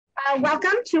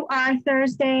Welcome to our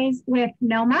Thursdays with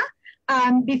NoMAA.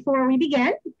 Before we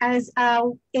begin, as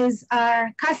is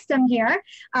our custom here,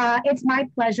 it's my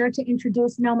pleasure to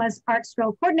introduce NoMAA's Art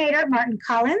Stroll Coordinator, Martin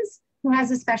Collins, who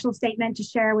has a special statement to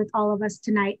share with all of us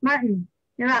tonight. Martin,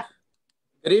 you're up.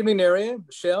 Good evening, Nerea,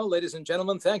 Michelle, ladies and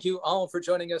gentlemen. Thank you all for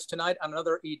joining us tonight on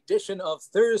another edition of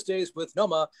Thursdays with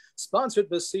NoMAA, sponsored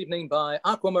this evening by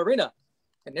Aqua Marina,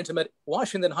 an intimate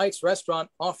Washington Heights restaurant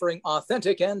offering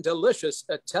authentic and delicious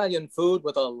Italian food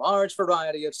with a large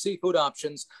variety of seafood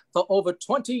options for over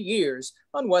 20 years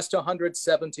on West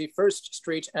 171st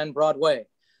Street and Broadway.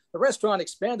 The restaurant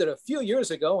expanded a few years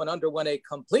ago and underwent a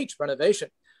complete renovation.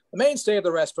 The mainstay of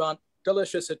the restaurant,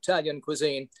 delicious Italian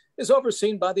cuisine, is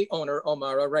overseen by the owner,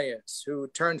 Omara Reyes, who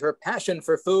turned her passion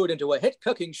for food into a hit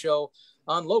cooking show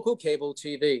on local cable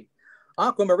TV.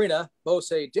 Aqua Marina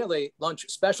boasts a daily lunch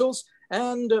specials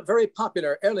and a very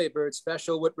popular early bird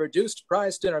special with reduced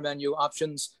price dinner menu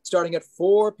options starting at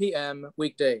 4 p.m.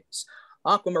 weekdays.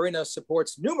 Aqua Marina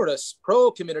supports numerous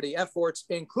pro-community efforts,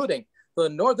 including the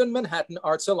Northern Manhattan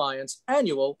Arts Alliance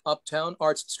annual Uptown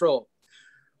Arts Stroll.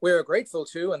 We're grateful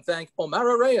to and thank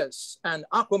Omara Reyes and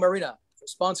Aqua Marina for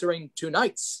sponsoring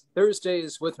tonight's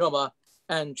Thursdays with NoMAA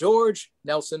and George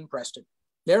Nelson Preston.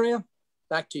 Nerea,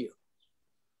 back to you.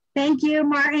 Thank you,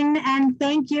 Martin, and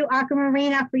thank you, Aqua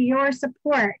Marina, for your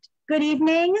support. Good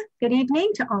evening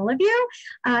to all of you.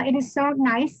 It is so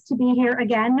nice to be here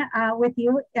again with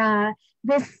you.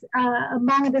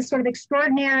 Among this sort of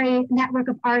extraordinary network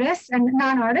of artists and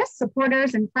non-artists,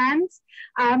 supporters and friends.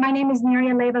 My name is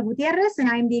Nerea Leyva Gutierrez, and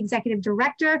I am the Executive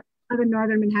Director of the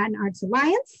Northern Manhattan Arts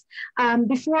Alliance.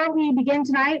 Before we begin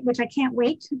tonight, which I can't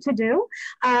wait to do,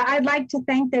 I'd like to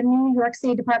thank the New York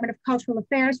City Department of Cultural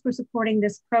Affairs for supporting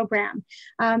this program.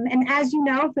 And as you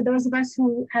know, for those of us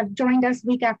who have joined us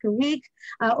week after week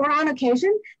or on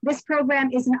occasion, this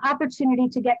program is an opportunity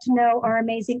to get to know our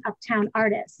amazing Uptown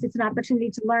artists. It's an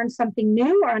opportunity to learn something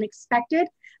new or unexpected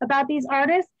about these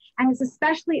artists. And it's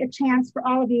especially a chance for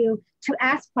all of you to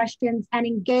ask questions and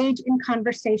engage in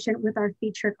conversation with our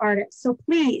featured artists. So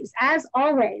please, as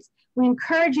always, we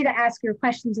encourage you to ask your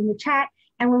questions in the chat,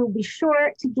 and we will be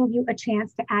sure to give you a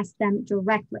chance to ask them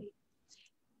directly.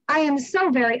 I am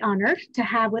so very honored to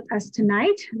have with us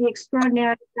tonight the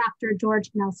extraordinary Dr.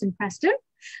 George Nelson Preston.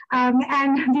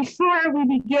 And before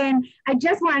we begin, I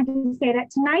just wanted to say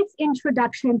that tonight's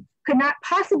introduction could not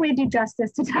possibly do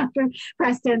justice to Dr.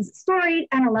 Preston's storied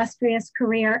and illustrious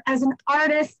career as an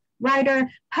artist, writer,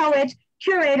 poet,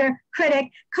 curator,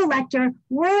 critic, collector,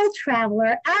 world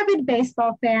traveler, avid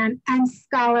baseball fan, and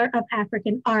scholar of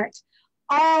African art,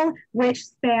 all which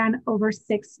span over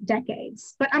 6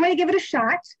 decades. But I'm going to give it a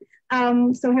shot.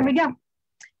 So here we go.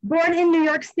 Born in New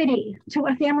York City to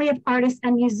a family of artists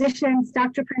and musicians,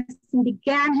 Dr. Preston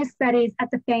began his studies at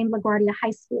the famed LaGuardia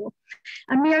High School.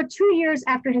 A mere 2 years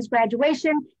after his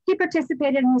graduation, he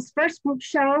participated in his first group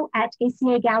show at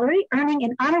ACA Gallery, earning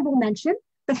an honorable mention,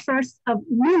 the first of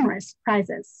numerous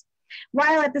prizes.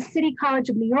 While at the City College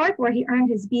of New York, where he earned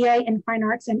his BA in Fine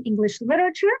Arts and English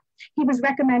Literature, he was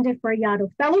recommended for a Yaddo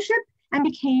Fellowship and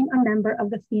became a member of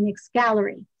the Phoenix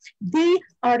Gallery, the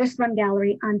artist-run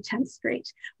gallery on 10th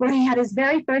Street, where he had his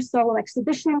very first solo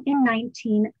exhibition in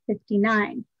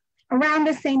 1959. Around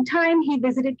the same time, he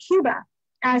visited Cuba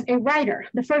as a writer,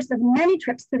 the first of many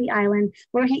trips to the island,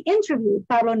 where he interviewed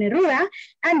Pablo Neruda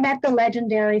and met the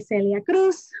legendary Celia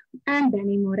Cruz and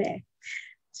Benny Moré.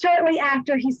 Shortly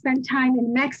after, he spent time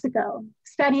in Mexico,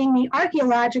 studying the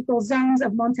archaeological zones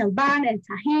of Monte Alban, El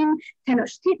Tajín,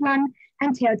 Tenochtitlan,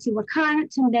 and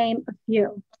Teotihuacan, to name a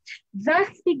few. Thus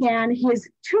began his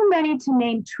too many to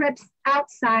name trips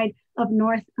outside of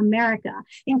North America,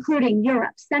 including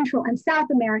Europe, Central and South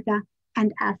America,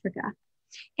 and Africa.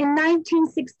 In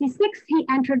 1966, he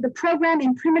entered the program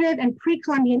in primitive and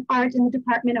pre-Columbian art in the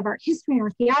Department of Art History and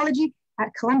Archaeology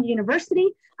at Columbia University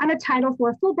on a Title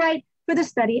IV Fulbright for the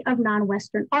study of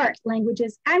non-Western art,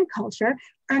 languages, and culture,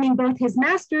 earning both his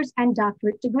master's and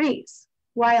doctorate degrees.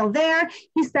 While there,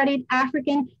 he studied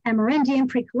African, Amerindian,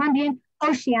 pre-Columbian,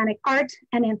 oceanic art,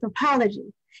 and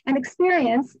anthropology, an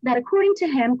experience that, according to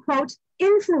him, quote,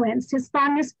 influenced his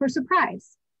fondness for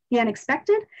surprise, the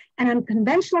unexpected, and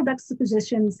unconventional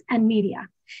juxtapositions and media,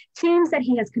 themes that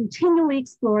he has continually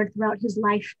explored throughout his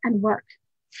life and work.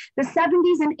 The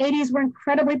 70s and 80s were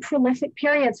incredibly prolific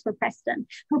periods for Preston,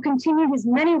 who continued his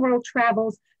many world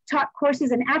travels, taught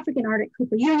courses in African art at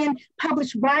Cooper Union,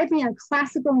 published widely on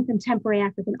classical and contemporary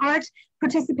African art,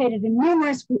 participated in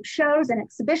numerous group shows and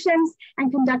exhibitions,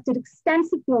 and conducted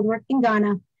extensive fieldwork in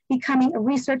Ghana, becoming a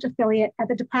research affiliate at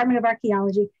the Department of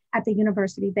Archaeology at the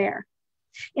university there.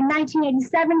 In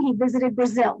 1987, he visited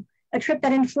Brazil, a trip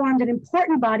that informed an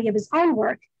important body of his own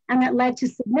work and that led to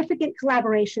significant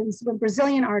collaborations with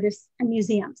Brazilian artists and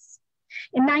museums.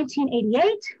 In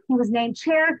 1988, he was named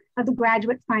chair of the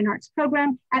Graduate Fine Arts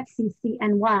Program at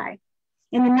CCNY.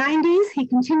 In the 90s, he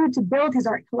continued to build his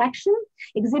art collection,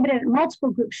 exhibited at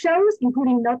multiple group shows,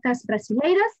 including Notas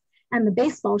Brasileiras and the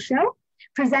Baseball Show,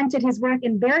 presented his work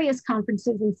in various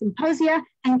conferences and symposia,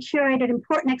 and curated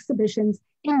important exhibitions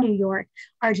in New York,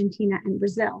 Argentina, and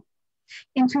Brazil.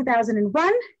 In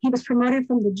 2001, he was promoted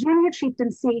from the junior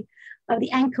chieftaincy of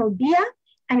the Anco Dia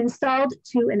and installed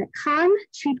to an Akan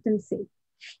chieftaincy.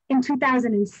 In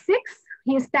 2006,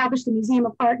 he established the Museum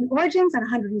of Art and Origins on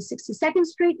 162nd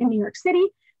Street in New York City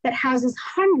that houses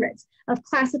hundreds of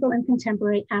classical and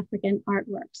contemporary African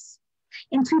artworks.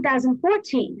 In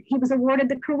 2014, he was awarded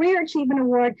the Career Achievement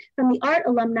Award from the Art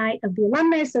Alumni of the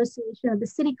Alumni Association of the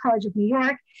City College of New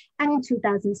York. And in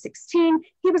 2016,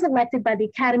 he was elected by the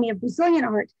Academy of Brazilian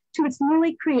Art to its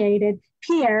newly created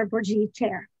Pierre Verger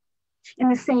chair. In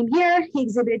the same year, he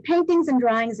exhibited paintings and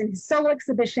drawings in his solo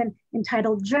exhibition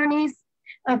entitled Journeys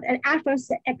of an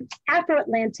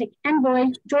Afro-Atlantic envoy,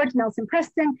 George Nelson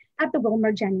Preston, at the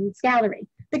Wilmer Jennings Gallery,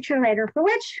 the curator for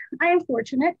which I am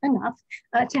fortunate enough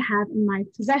to have in my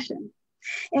possession.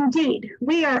 Indeed,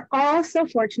 we are all so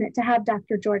fortunate to have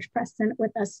Dr. George Preston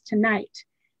with us tonight.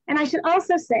 And I should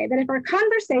also say that if our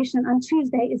conversation on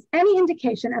Tuesday is any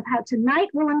indication of how tonight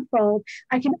will unfold,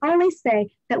 I can only say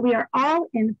that we are all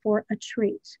in for a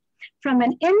treat from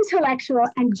an intellectual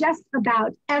and just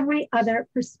about every other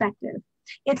perspective.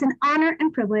 It's an honor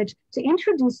and privilege to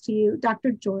introduce to you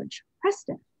Dr. George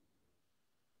Preston.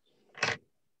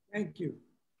 Thank you.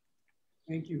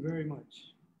 Thank you very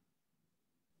much.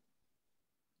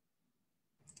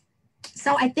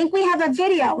 So I think we have a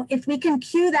video. If we can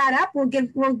cue that up, we'll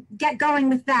get going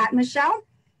with that. Michelle?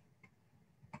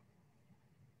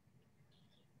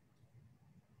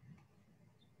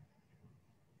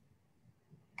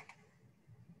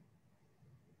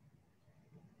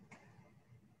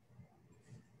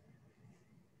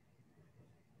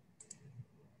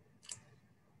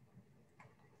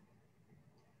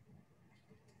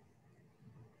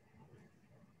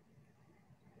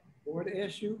 Board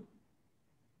issue.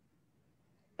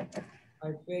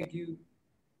 I beg you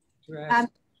to ask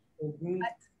Ogun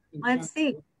let's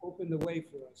see. to open the way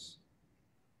for us.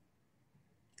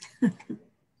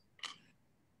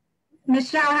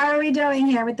 Michelle, how are we doing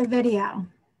here with the video?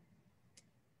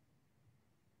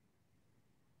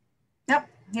 Yep,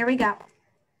 here we go.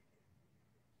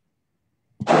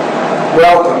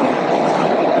 Welcome.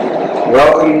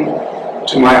 Welcome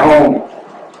to my home,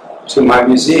 to my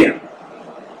museum,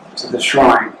 to the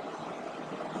shrine.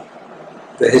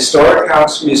 The Historic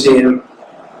House Museum,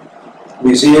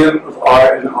 Museum of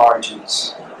Art and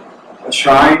Origins, a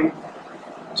shrine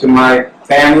to my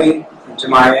family and to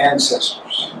my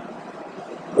ancestors.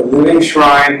 A living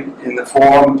shrine in the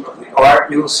form of the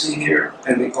art you'll see here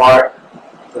and the art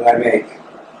that I make.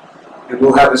 And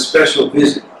we'll have a special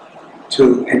visit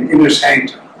to an inner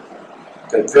sanctum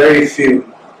that very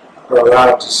few are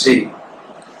allowed to see.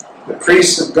 The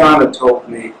priests of Ghana told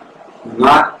me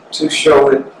not to show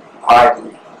it idly.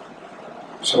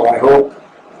 So I hope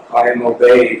I am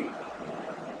obeying.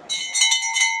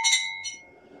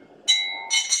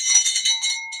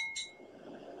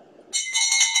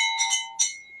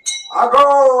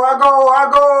 Ago, ago,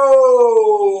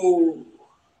 ago!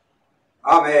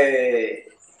 Amen.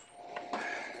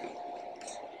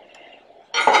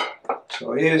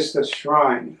 So here's the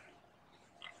shrine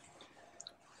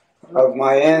of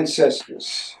my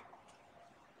ancestors.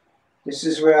 This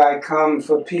is where I come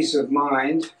for peace of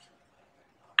mind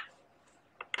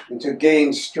and to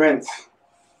gain strength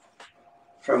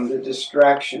from the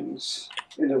distractions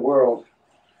in the world.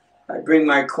 I bring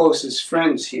my closest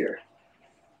friends here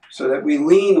so that we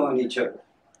lean on each other.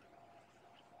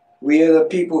 We are the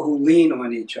people who lean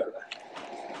on each other.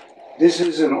 This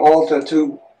is an altar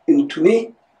to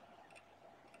Intumi.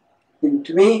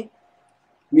 Intumi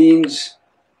means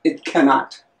it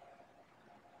cannot.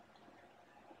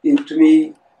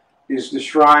 Intumi is the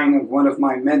shrine of one of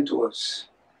my mentors,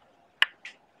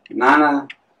 Nana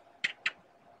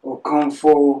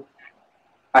Okonfo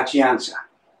Achiansa.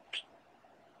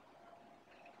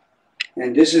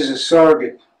 And this is a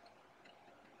surrogate,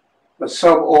 a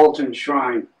subaltern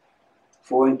shrine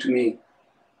for Intumi.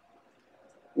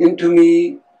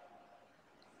 Intumi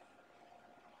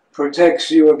protects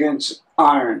you against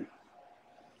iron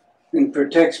and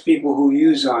protects people who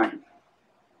use iron.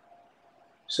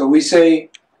 So we say,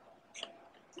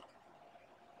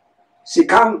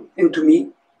 Sikang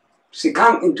Intumi,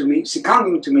 Sikang Intumi,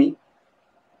 Sikang Intumi.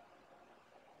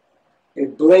 A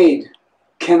blade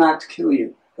cannot kill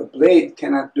you. A blade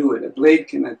cannot do it. A blade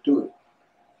cannot do it.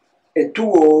 A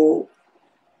tuo,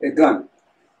 a gun.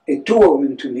 A tuo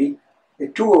into me. A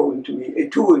tuo into me. A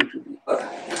tuo into me.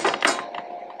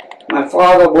 My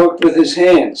father worked with his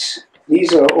hands.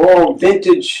 These are all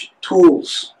vintage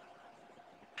tools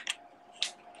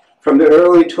from the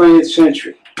early 20th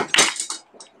century.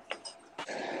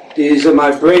 These are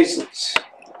my bracelets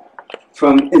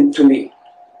from Into Me.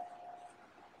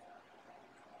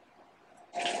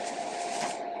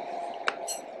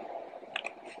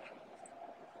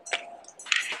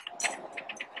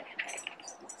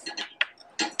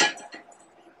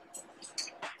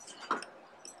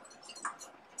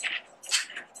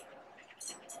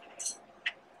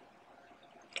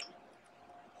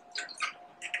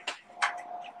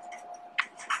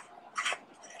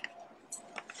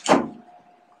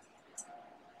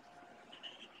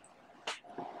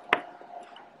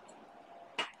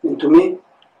 Into me,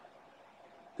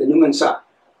 penumensa.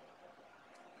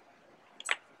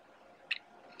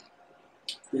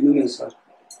 Penumensa.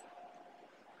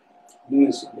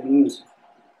 Penumensa. Penumensa.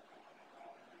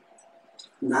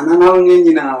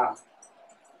 Nananangina.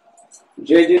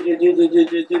 J.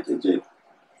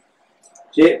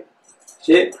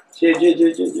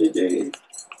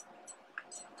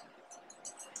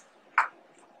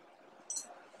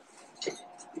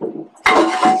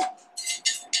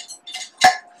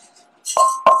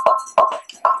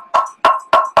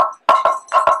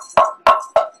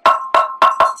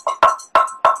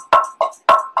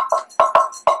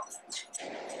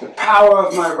 Power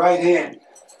of my right hand,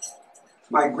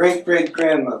 my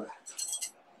great-great-grandmother,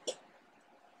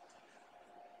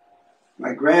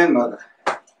 my grandmother,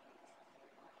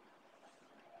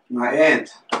 my aunt,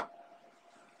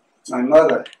 my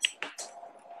mother,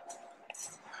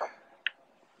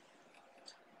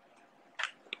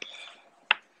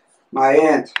 my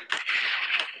aunt,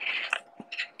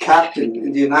 captain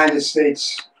in the United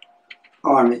States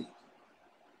Army,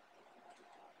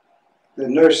 the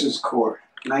Nurses Corps,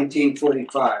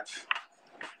 1945.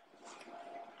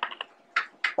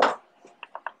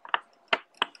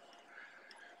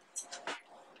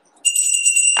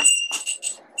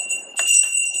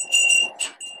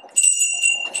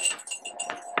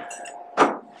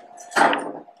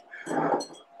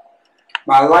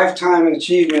 My Lifetime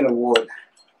Achievement Award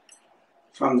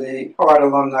from the Art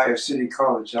Alumni of City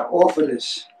College. I offer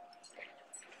this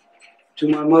to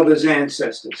my mother's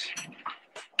ancestors.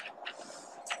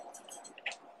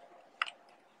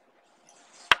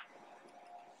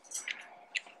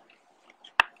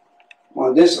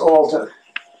 On this altar,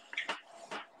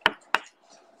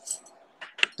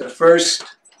 the first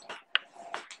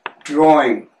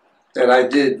drawing that I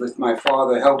did with my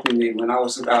father helping me when I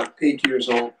was about 8 years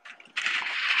old.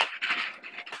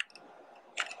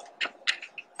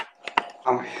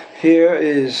 Here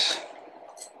is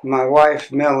my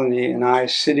wife Melanie and I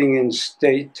sitting in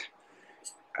state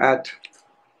at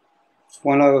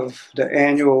one of the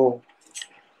annual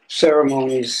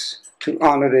ceremonies to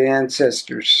honor the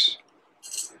ancestors.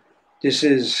 This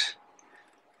is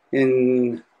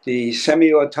in the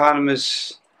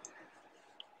semi-autonomous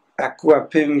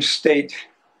Akwapim state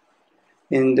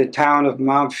in the town of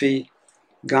Mamfi,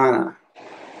 Ghana.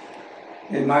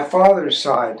 In my father's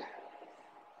side,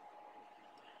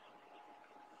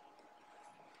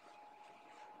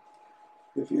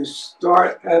 if you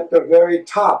start at the very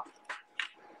top,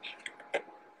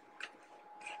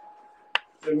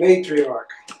 the matriarch,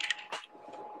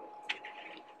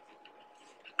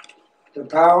 the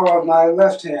power of my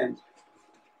left hand.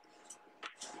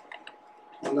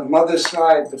 On the mother's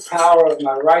side, the power of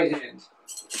my right hand.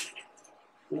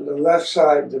 On the left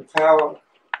side, the power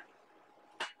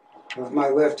of my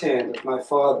left hand, of my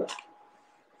father.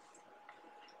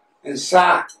 And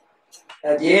Sa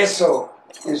Adyeso,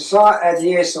 and Sa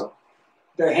Adyeso,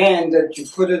 the hand that you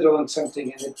put it on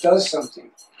something and it does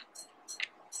something.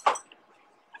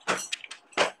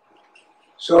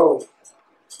 So,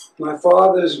 my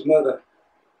father's mother,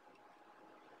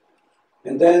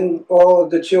 and then all of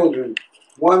the children,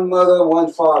 one mother,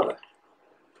 one father,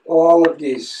 all of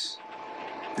these.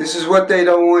 This is what they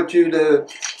don't want you to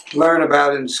learn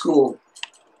about in school.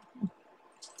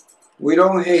 We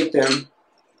don't hate them,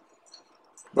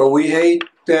 but we hate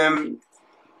them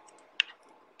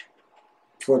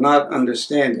for not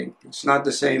understanding. It's not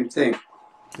the same thing.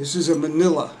 This is a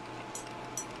manila,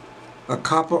 a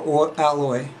copper or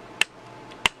alloy.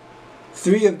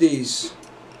 3 of these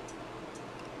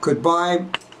could buy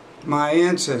my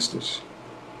ancestors,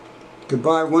 could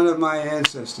buy one of my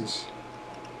ancestors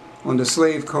on the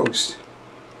slave coast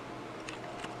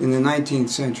in the 19th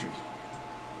century.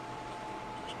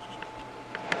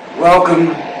 Welcome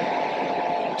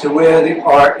to where the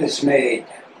art is made.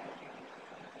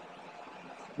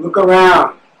 Look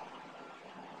around.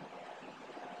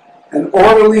 An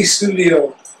orderly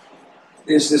studio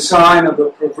is the sign of a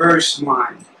perverse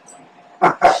mind.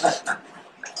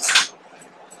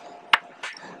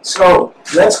 So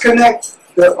let's connect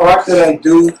the art that I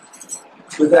do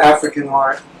with African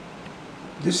art.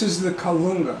 This is the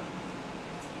Kalunga,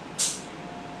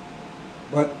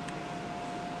 but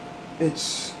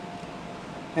it's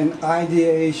an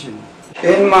ideation.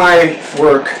 In my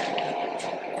work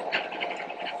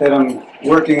that I'm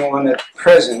working on at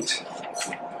present,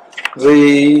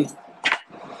 the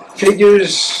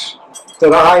figures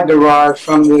that I derive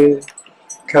from the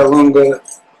Kalunga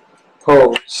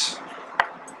pose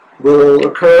will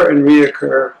occur and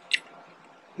reoccur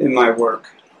in my work.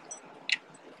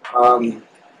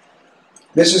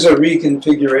 This is a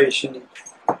reconfiguration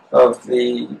of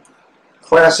the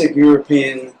classic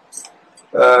European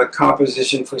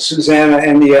composition for Susanna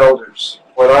and the Elders.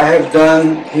 What I have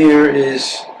done here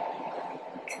is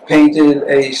painted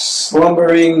a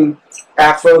slumbering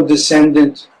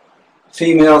Afro-descendant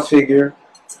female figure,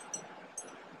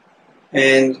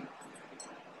 and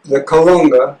the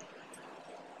Kalunga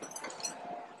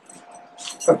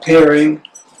appearing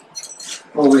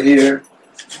over here.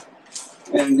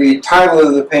 And the title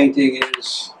of the painting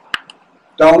is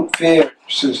 "Don't Fear,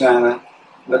 Susanna,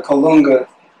 the Kalunga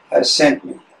has sent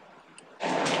me."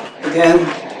 Again,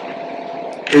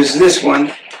 is this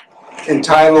one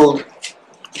entitled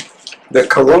 "The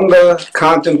Kalunga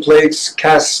Contemplates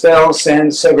Castel San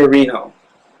Severino."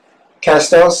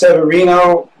 Castel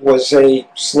Severino was a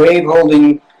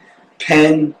slave-holding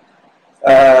pen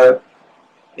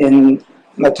in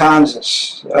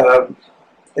Matanzas,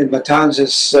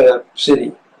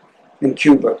 city in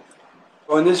Cuba.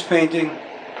 On this painting,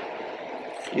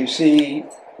 you see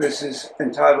this is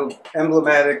entitled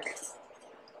 "Emblematic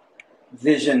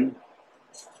Vision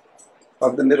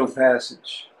of the Middle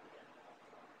Passage."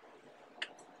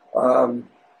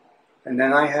 And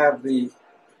then I have the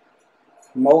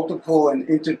multiple and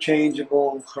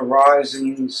interchangeable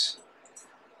horizons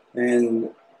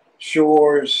and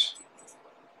shores,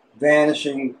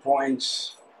 vanishing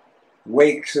points,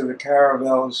 wakes of the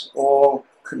caravels, all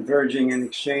converging and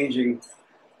exchanging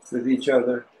with each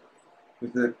other,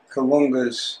 with the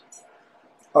Kalungas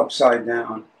upside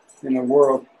down, in a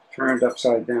world turned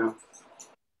upside down.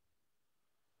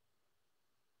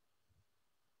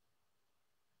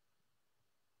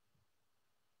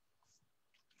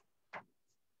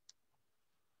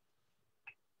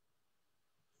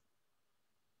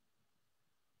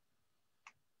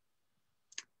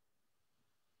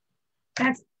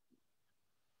 That's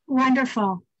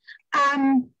wonderful.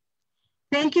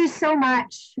 Thank you so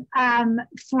much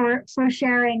for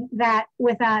sharing that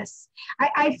with us.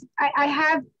 I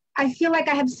feel like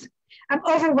I'm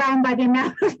overwhelmed by the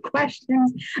amount of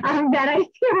questions that I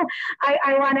feel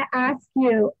I want to ask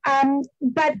you.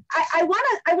 But I want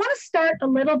to start a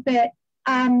little bit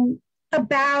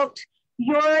about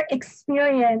your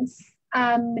experience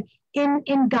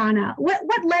in Ghana.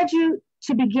 What led you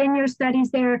to begin your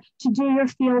studies there, to do your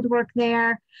field work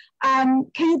there? Can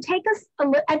you take us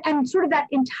and sort of that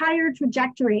entire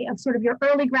trajectory of sort of your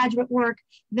early graduate work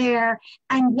there,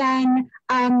 and then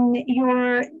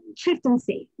your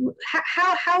chieftaincy?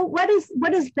 What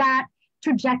does that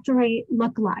trajectory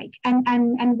look like, and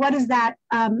what has that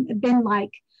been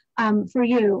like for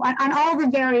you on all the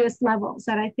various levels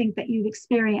that I think that you've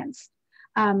experienced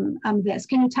this?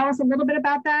 Can you tell us a little bit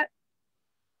about that?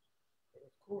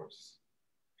 Of course.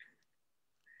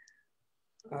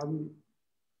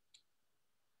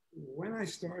 When I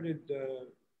started the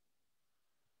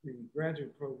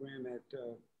graduate program at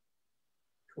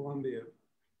Columbia,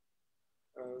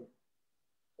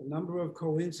 a number of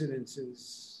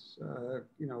coincidences,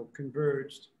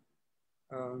 converged.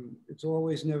 It's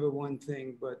always never one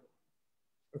thing, but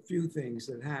a few things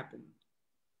that happened.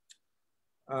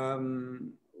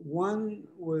 One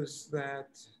was that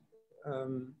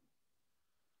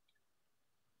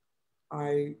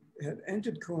I had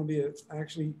entered Columbia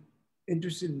actually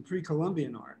interested in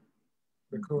pre-Columbian art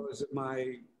because of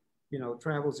my,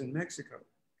 travels in Mexico.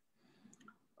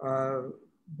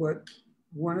 But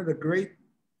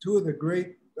two of the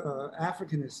great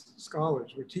Africanist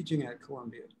scholars were teaching at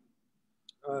Columbia,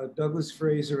 Douglas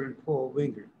Fraser and Paul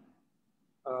Wingert.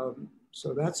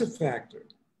 So that's a factor.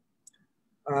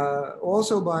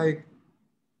 Also by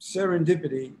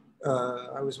serendipity,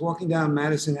 I was walking down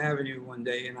Madison Avenue one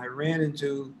day and I ran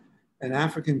into an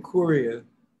African courier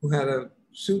who had a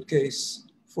suitcase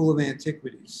full of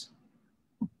antiquities.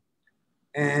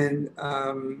 And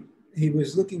he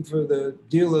was looking for the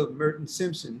dealer Merton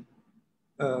Simpson,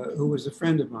 who was a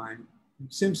friend of mine.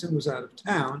 Simpson was out of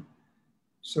town.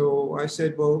 So I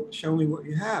said, well, show me what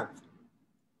you have.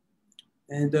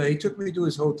 And he took me to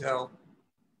his hotel,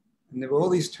 and there were all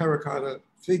these terracotta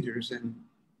figures and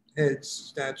heads,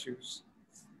 statues.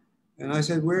 And I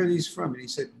said, where are these from? And he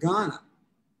said, Ghana.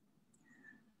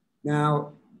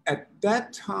 Now, at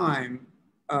that time,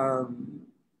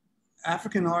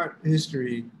 African art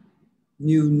history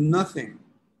knew nothing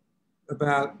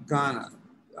about Ghana.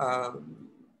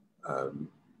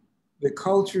 The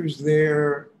cultures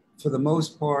there, for the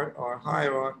most part, are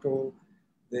hierarchical.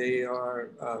 They are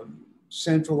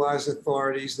centralized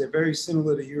authorities. They're very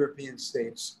similar to European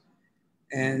states.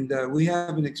 And we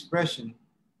have an expression,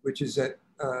 which is that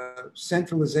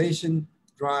centralization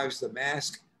drives the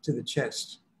mask to the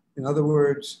chest. In other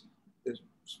words, the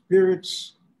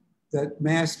spirits that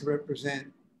masks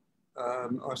represent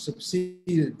are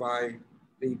succeeded by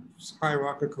the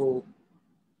hierarchical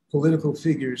political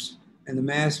figures, and the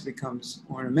mask becomes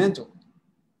ornamental.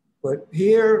 But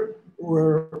here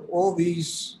were all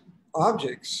these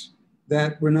objects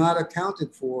that were not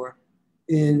accounted for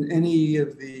in any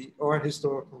of the art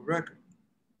historical record.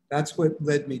 That's what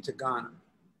led me to Ghana.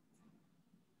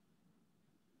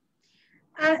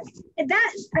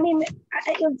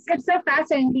 It's so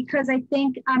fascinating because I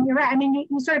think you're right. I mean,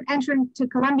 you sort of enter into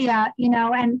Colombia,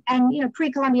 and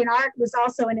pre-Columbian art was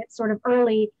also in its sort of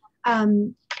early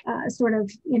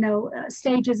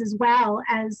stages as well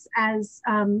as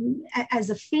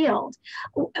a field.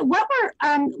 What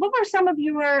were some of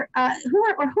your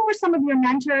who were some of your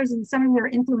mentors and some of your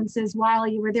influences while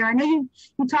you were there? I know you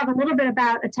talk a little bit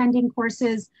about attending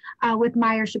courses with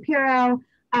Meyer Shapiro.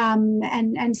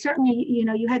 And certainly,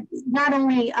 you had not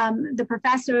only the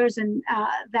professors and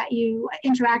that you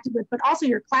interacted with, but also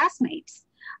your classmates.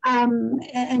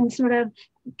 And sort of,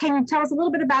 can you tell us a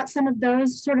little bit about some of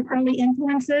those sort of early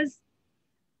influences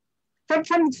from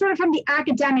the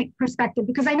academic perspective?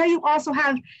 Because I know you also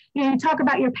have, you talk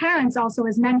about your parents also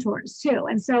as mentors too.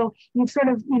 And so you've sort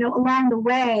of, along the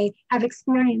way have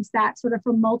experienced that sort of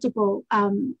from multiple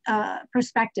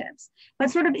perspectives.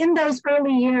 But sort of in those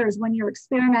early years when you're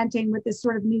experimenting with this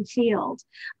sort of new field,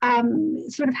 how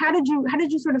did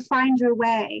you sort of find your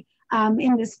way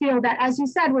in this field that, as you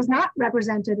said, was not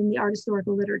represented in the art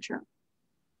historical literature?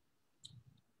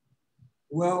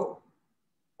 Well,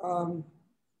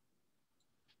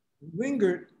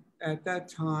 Wingert at that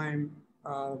time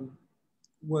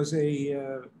was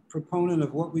a proponent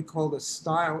of what we called a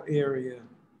style area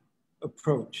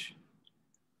approach.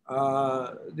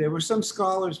 There were some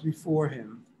scholars before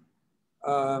him,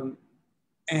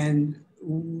 and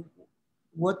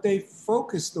what they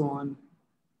focused on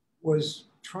was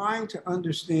trying to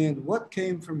understand what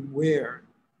came from where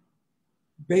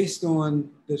based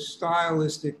on the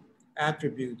stylistic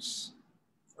attributes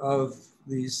of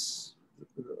these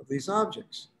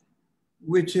objects,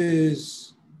 which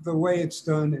is the way it's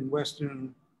done in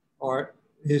Western art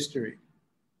history.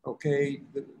 Okay,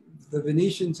 the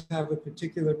Venetians have a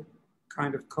particular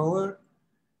kind of color.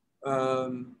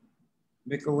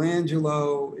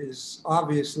 Michelangelo is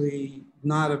obviously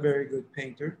not a very good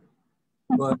painter,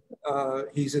 but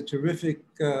he's a terrific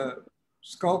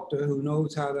sculptor who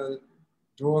knows how to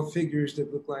draw figures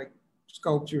that look like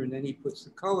sculpture, and then he puts the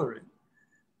color in.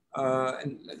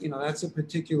 And that's a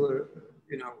particular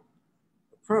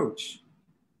approach.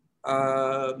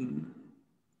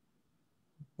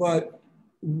 But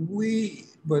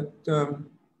with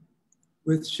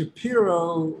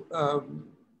Shapiro,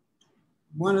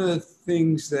 one of the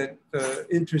things that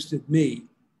interested me,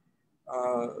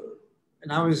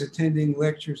 and I was attending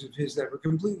lectures of his that were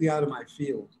completely out of my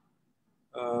field,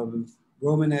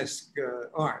 Romanesque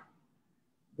art.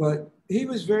 But he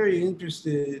was very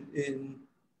interested in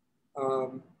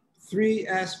three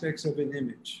aspects of an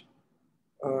image,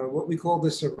 what we call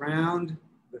the surround,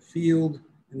 the field,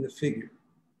 and the figure.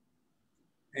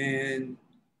 And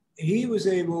he was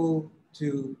able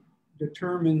to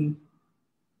determine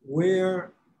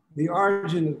where the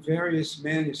origin of various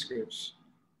manuscripts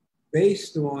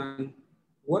based on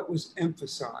what was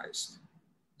emphasized,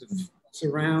 the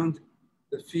surround,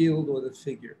 the field, or the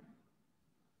figure.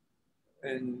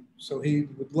 And so he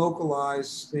would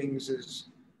localize things as,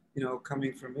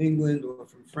 coming from England or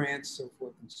from France, so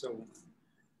forth and so on.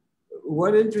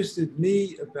 What interested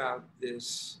me about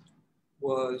this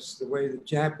was the way the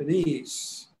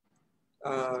Japanese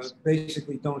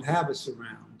basically don't have a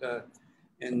surround.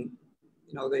 And,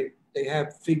 they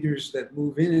have figures that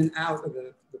move in and out of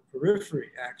the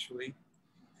periphery, actually.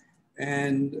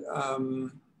 And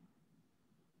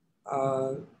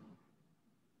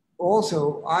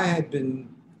also, I had been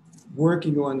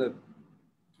working on the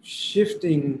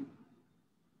shifting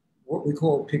what we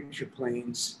call picture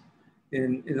planes.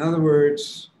 In other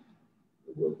words,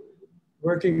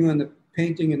 working on the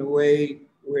painting in a way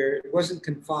where it wasn't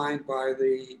confined by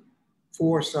the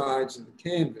four sides of the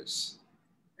canvas.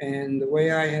 And the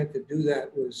way I had to do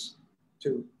that was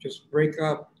to just break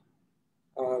up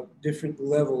different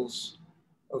levels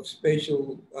of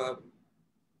spatial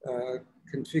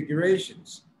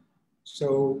configurations.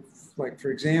 So, like,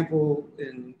 for example,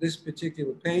 in this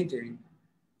particular painting,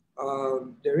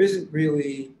 there isn't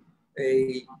really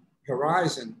a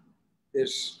horizon.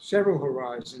 There's several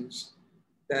horizons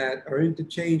that are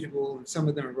interchangeable, and some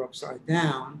of them are upside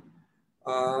down.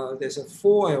 There's a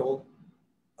foil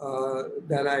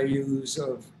that I use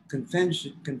of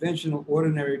conventional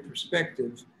ordinary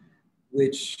perspective,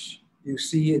 which you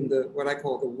see in the what I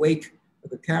call the wake of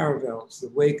the caravels, the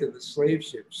wake of the slave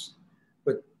ships.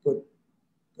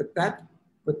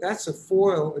 But that's a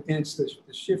foil against the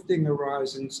shifting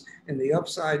horizons and the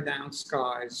upside down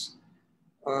skies,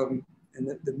 and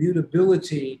the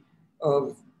mutability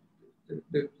of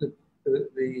the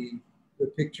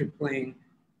picture plane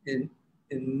in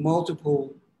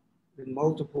multiple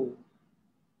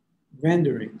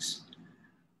renderings.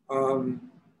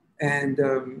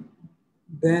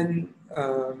 Then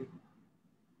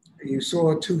you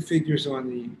saw two figures on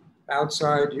the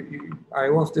outside. I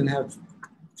often have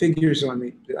figures on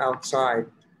the outside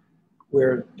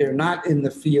where they're not in the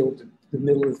field, the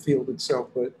middle of the field itself,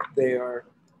 but they are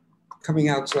coming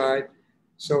outside.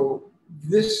 So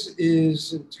this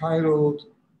is entitled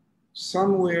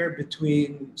Somewhere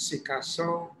Between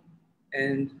Sikasso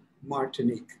and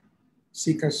Martinique.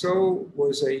 Sikasso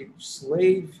was a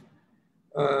slave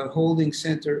holding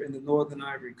center in the Northern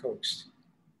Ivory Coast.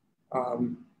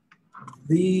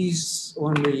 These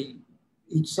on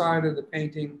each side of the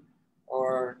painting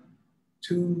are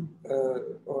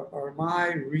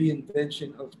my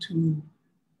reinvention of two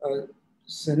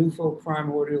Senufo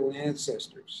primordial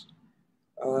ancestors.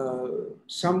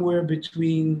 Somewhere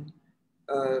between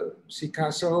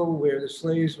Sikasso, where the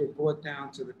slaves were brought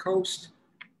down to the coast,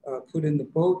 put in the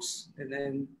boats, and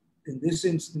then in this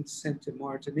instance sent to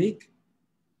Martinique.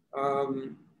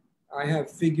 I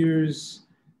have figures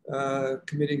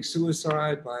committing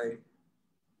suicide by,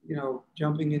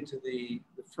 jumping into the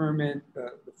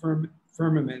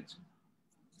firmament.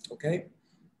 Okay,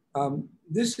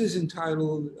 this is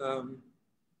entitled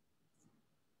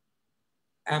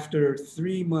after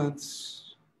 2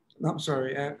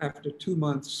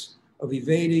 months of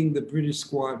evading the British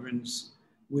squadrons,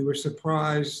 we were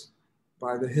surprised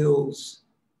by the hills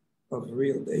of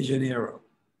Rio de Janeiro.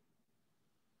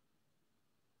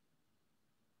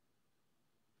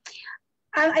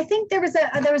 I think there was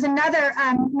another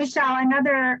Michelle,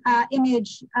 another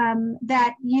image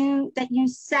that you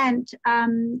sent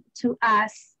to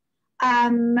us,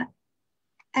 and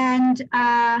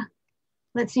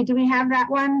let's see, do we have that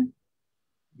one?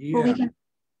 Yeah. Well, we can.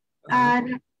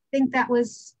 I think that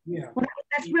was. Yeah. Well,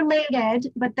 that's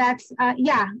related, but that's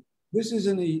yeah. This is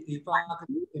an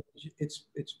evocative image.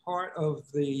 It's part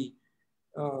of the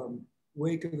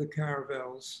wake of the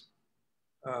caravels.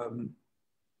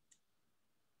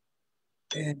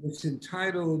 And it's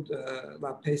entitled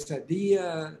La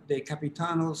Pesadilla de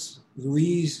Capitanos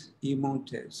Ruiz y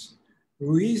Montes.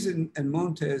 Ruiz and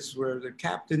Montes were the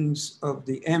captains of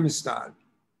the Amistad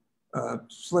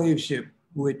slave ship,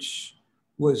 which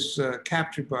was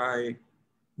captured by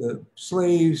the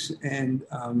slaves and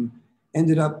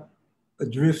ended up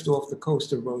adrift off the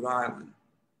coast of Rhode Island.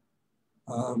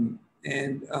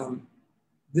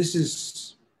 This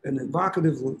is an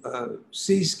evocative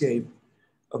seascape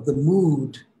of the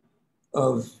mood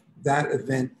of that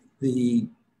event the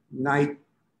night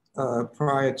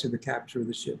prior to the capture of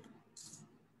the ship.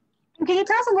 Can you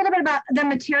tell us a little bit about the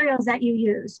materials that you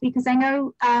use? Because I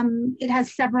know it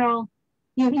has several,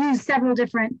 you've used several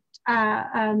different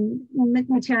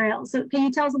materials. So can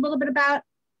you tell us a little bit about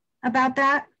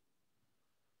that?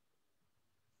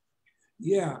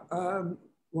 Yeah,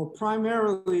 well,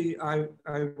 primarily I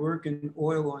work in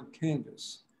oil on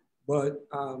canvas, but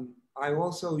I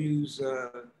also use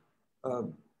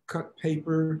cut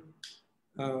paper.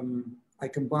 I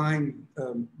combine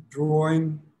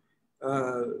drawing.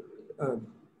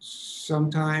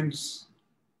 Sometimes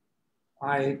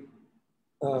I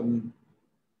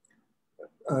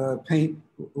paint.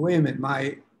 Wait a minute,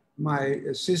 my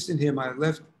assistant here,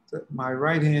 my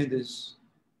right hand is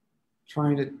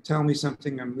trying to tell me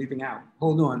something I'm leaving out.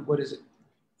 Hold on, what is it?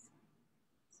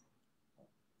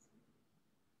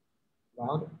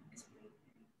 Louder?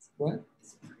 What?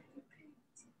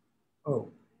 Oh.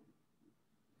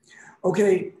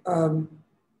 Okay,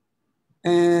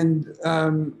 And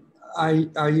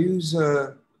I use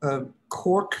a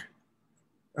cork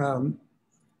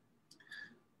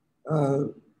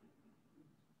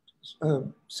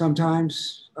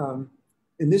sometimes.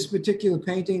 In this particular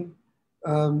painting,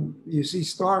 you see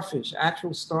starfish,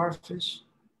 actual starfish,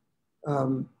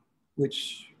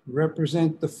 which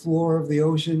represent the floor of the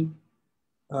ocean,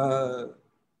 the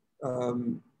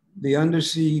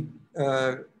undersea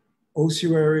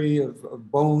ossuary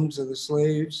of bones of the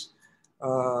slaves.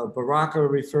 Baraka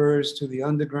refers to the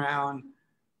underground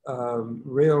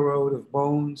railroad of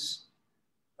bones.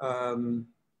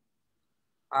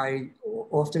 I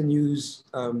often use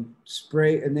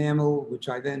spray enamel, which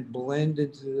I then blend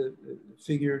into the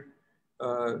figure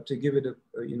to give it a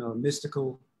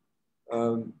mystical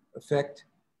effect.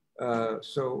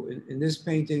 So in this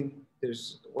painting,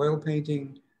 there's oil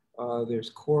painting, there's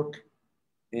cork,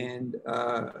 and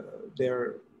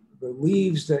the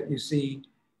leaves that you see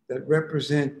that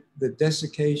represent the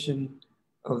desiccation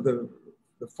of the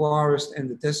forest and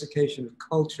the desiccation of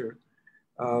culture.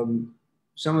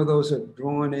 Some of those are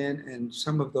drawn in, and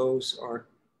some of those are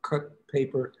cut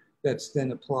paper that's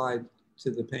then applied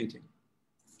to the painting.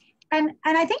 And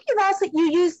I think you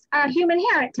used human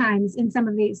hair at times in some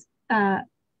of these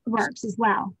works as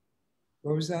well.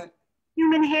 What was that?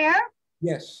 Human hair?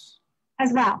 Yes.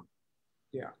 As well.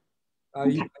 Yeah.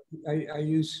 Okay. I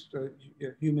use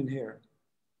human hair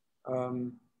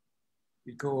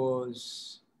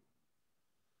because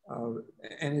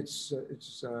and it's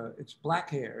black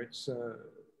hair. It's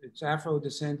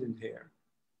Afro-descendant hair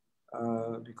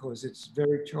because it's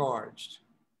very charged.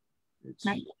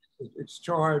 It's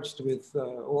charged with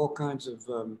all kinds of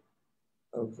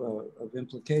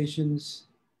implications,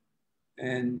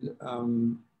 and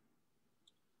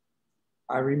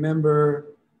I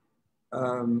remember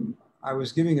I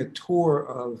was giving a tour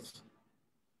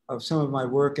of some of my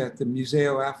work at the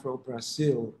Museu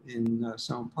Afro-Brasil in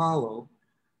Sao Paulo.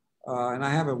 And I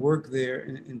have a work there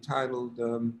entitled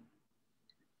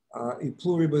E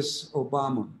Pluribus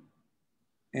Obama.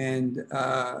 And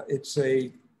it's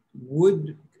a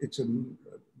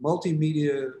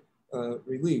multimedia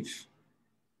relief.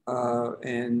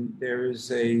 And there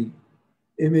is a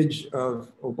image of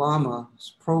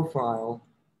Obama's profile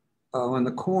on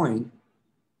the coin.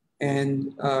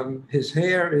 And his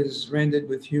hair is rendered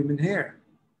with human hair.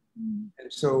 And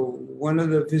so one of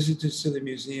the visitors to the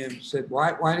museum said,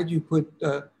 why did you put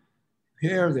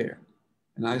hair there?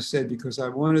 And I said, because I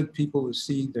wanted people to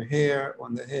see the hair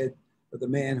on the head of the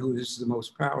man who is the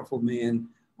most powerful man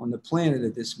on the planet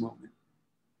at this moment.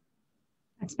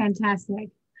 That's fantastic.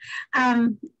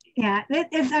 Yeah,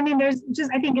 there's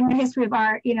just, I think in the history of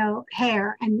art,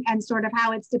 hair and sort of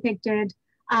how it's depicted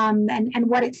and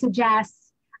what it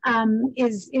suggests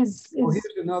is. Oh,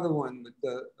 here's another one with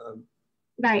the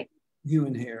right.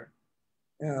 Human hair.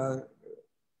 Now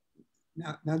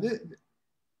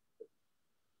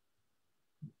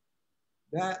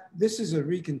this is a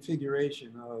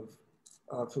reconfiguration of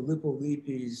Filippo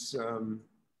Lippi's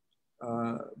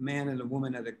man and a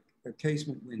woman at a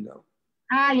casement window.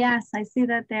 Ah, yes, I see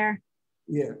that there.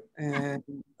 Yeah, and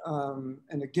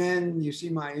again, you see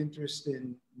my interest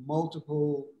in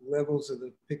multiple levels of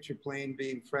the picture plane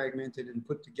being fragmented and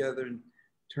put together and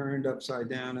turned upside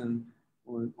down and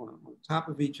on top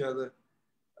of each other.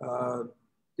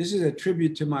 This is a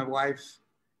tribute to my wife.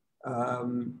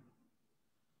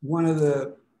 One of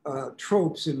the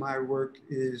tropes in my work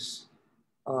is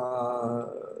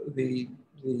the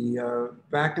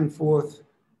back and forth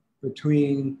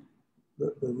between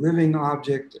the living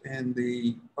object and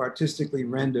the artistically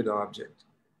rendered object,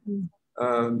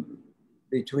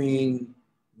 between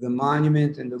the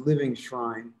monument and the living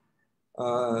shrine.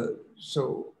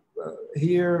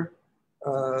 Here,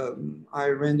 I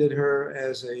rendered her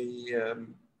as a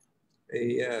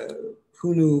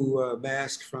Punu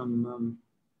mask from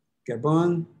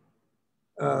Gabon,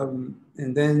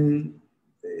 and then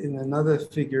in another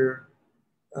figure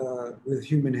with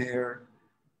human hair,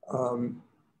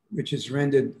 which is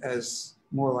rendered as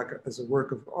more like as a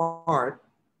work of art.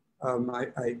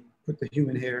 I put the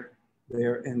human hair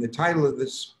there, and the title of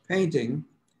this painting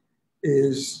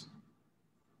is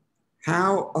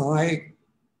How I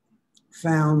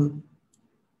Found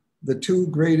the Two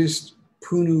Greatest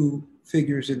Punu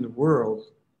Figures in the World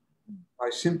by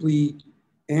simply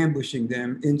ambushing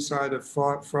them inside of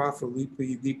Fra Filippo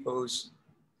Lippo's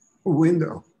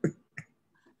window.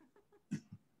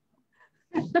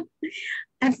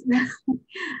 That's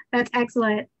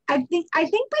excellent. I think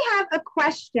we have a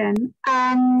question,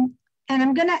 and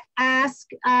I'm going to ask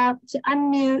to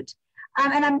unmute,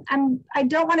 and I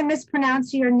don't want to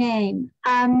mispronounce your name.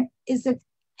 Is it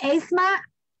Asma?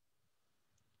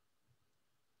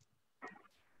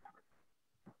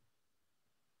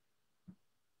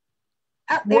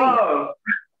 Oh, whoa.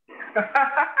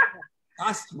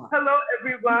 Asthma. Hello,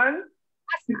 everyone.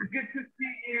 It's good to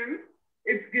see you.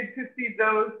 It's good to see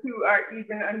those who are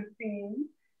even unseen.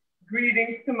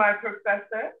 Greetings to my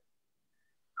professor,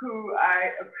 who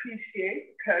I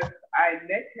appreciate because I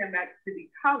met him at City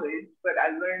College, but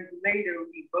I learned later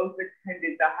we both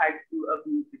attended the High School of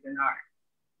Music and Art.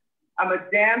 I'm a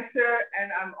dancer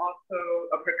and I'm also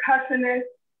a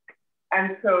percussionist.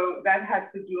 And so that has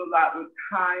to do a lot with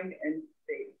time and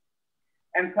space.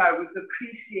 And so I was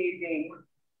appreciating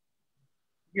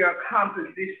your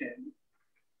composition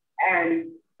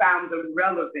and found them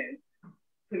relevant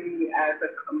to me as a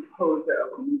composer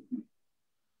of music.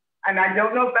 And I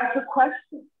don't know if that's a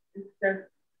question. It's just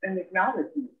an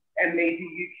acknowledgement. And maybe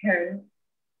you can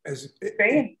say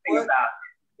anything about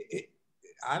it.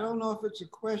 I don't know if it's a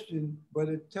question, but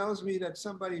it tells me that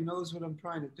somebody knows what I'm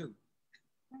trying to do.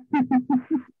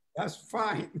 That's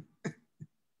fine.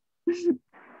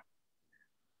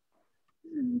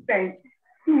 Thank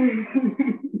you.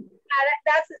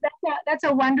 That's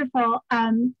a wonderful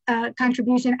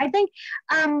contribution. I think,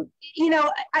 you know,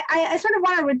 I sort of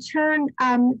want to return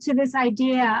to this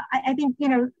idea. I think, you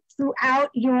know, throughout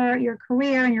your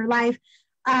career and your life,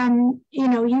 you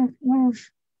know, you've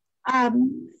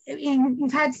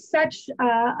had such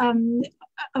a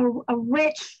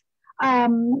rich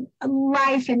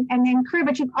life and career,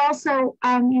 but you've also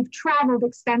you've traveled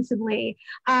extensively,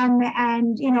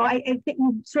 and you know, I think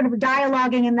you sort of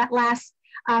dialoguing in that last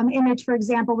image, for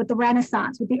example, with the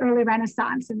Renaissance, with the early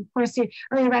Renaissance, and of course the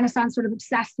early Renaissance sort of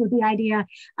obsessed with the idea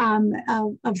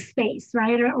of space,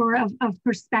 right, or of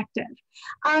perspective.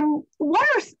 What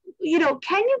are, you know,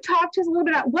 can you talk to us a little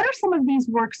bit about what are some of these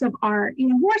works of art? You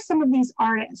know, who are some of these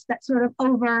artists that sort of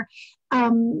over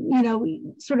you know,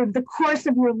 sort of the course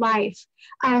of your life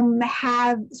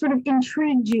have sort of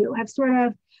intrigued you, have sort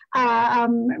of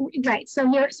right. So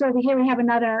here we have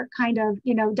another kind of,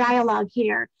 you know, dialogue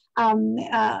here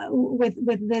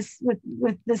with this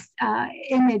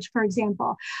image, for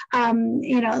example.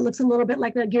 You know, it looks a little bit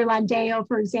like the Ghirlandaio,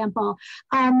 for example.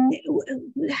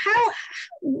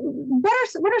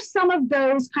 What are some of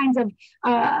those kinds of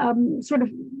sort of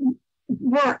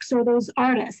works or those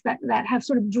artists that have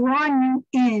sort of drawn you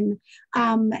in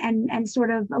and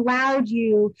sort of allowed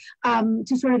you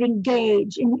to sort of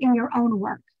engage in your own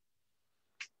work?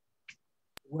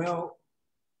 Well,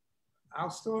 I'll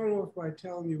start off by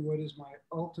telling you what is my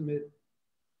ultimate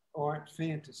art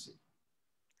fantasy.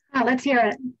 Oh, let's hear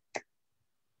it.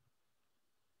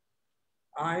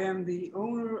 I am the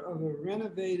owner of a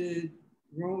renovated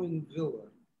Roman villa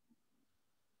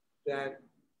that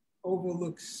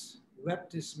overlooks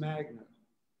Leptis Magna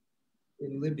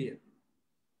in Libya.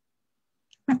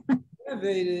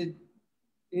 Renovated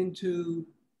into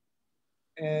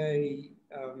an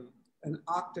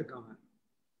octagon.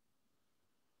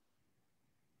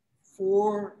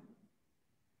 Four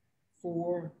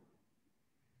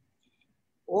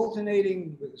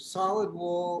alternating with a solid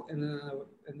wall and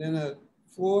then a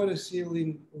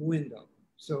floor-to-ceiling window.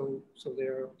 So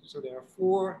there are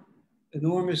four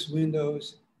enormous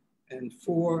windows and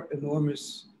four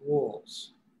enormous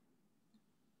walls.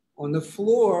 On the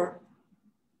floor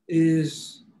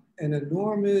is an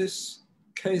enormous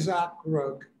Kazakh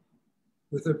rug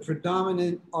with a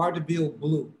predominant Ardebille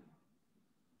blue.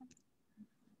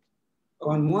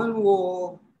 On one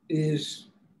wall is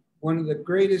one of the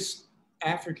greatest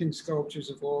African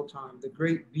sculptures of all time, the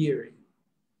Great Beery,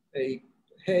 a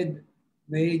head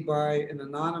made by an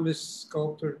anonymous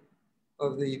sculptor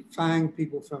of the Fang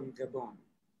people from Gabon.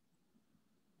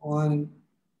 On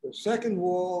the second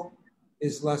wall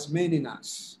is Las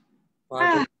Meninas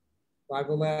by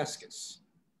Velázquez.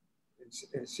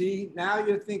 And see, now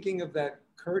you're thinking of that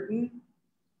curtain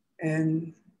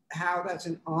and how that's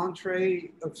an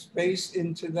entree of space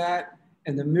into that,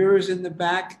 and the mirrors in the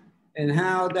back, and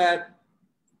how that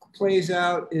plays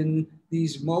out in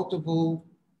these multiple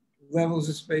levels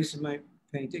of space in my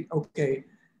painting. Okay,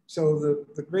 so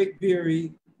the Great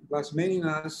Beery, Las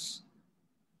Meninas,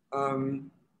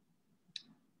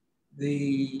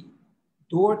 the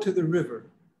Door to the River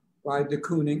by de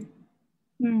Kooning,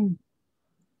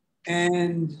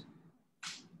 and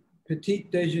Petit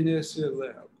Déjeuner sur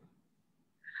l'herbe.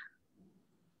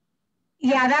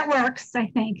 Yeah, that works, I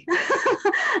think.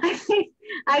 I think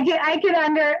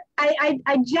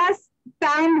I just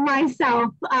found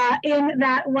myself in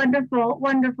that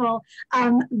wonderful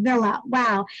villa.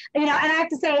 Wow. You know, and I have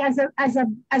to say,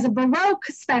 as a Baroque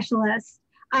specialist,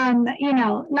 you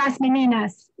know, Las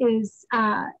Meninas is,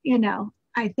 you know,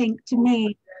 I think to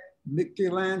me.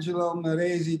 Michelangelo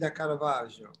Maresi da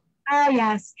Caravaggio. Oh,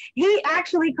 yes. He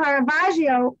actually,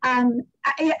 Caravaggio, I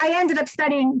ended up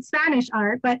studying Spanish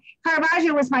art, but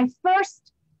Caravaggio was my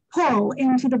first pull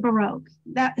into the Baroque.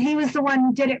 That he was the one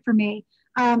who did it for me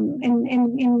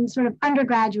in sort of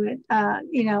undergraduate,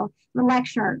 the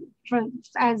lecture for,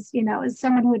 as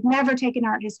someone who had never taken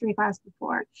art history class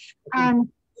before.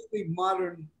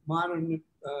 Modern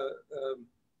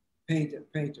painter.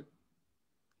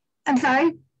 I'm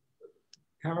sorry?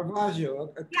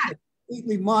 Caravaggio, yeah.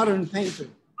 Completely modern painter.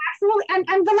 Absolutely,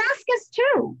 and Velasquez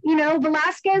too.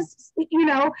 Velasquez,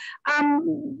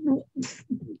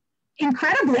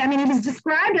 incredibly. I mean, he was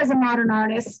described as a modern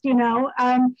artist,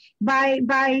 by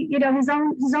his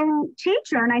own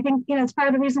teacher, and I think it's part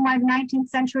of the reason why the 19th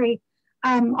century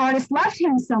artists loved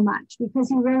him so much, because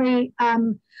he really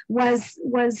was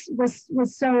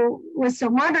so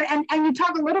modern. And you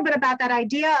talk a little bit about that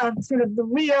idea of sort of the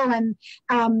real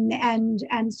and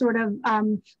sort of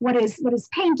what is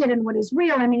painted and what is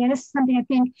real. I mean, and this is something I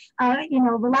think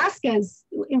Velasquez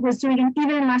was doing, even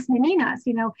in Las Meninas.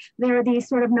 There are these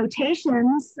sort of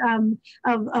notations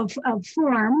of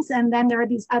forms, and then there are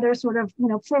these other sort of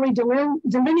fully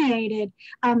delineated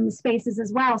spaces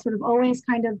as well, sort of always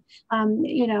kind of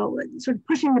sort of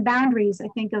pushing the boundaries, I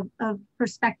think, of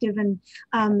perspective and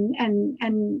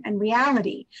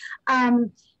reality.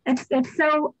 It's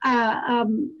so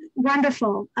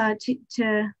wonderful to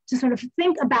sort of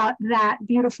think about that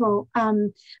beautiful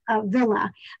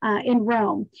villa in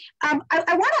Rome. I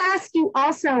want to ask you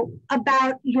also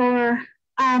about your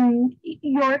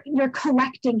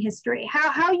collecting history,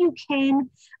 how you came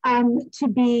to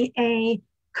be a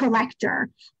collector,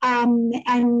 and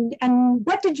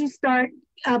what did you start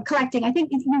collecting? I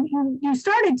think you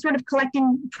started sort of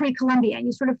collecting pre-Columbian.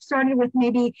 You sort of started with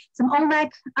maybe some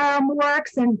Olmec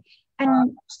works, and I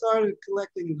started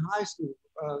collecting in high school,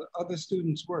 other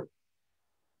students' work.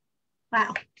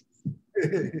 Wow.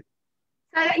 It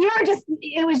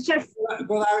was just.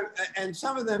 Well, and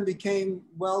some of them became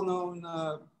well-known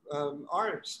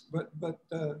artists, but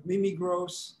Mimi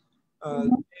Gross,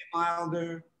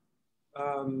 Milder,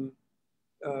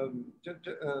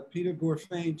 Peter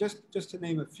Gourfain, just to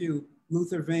name a few,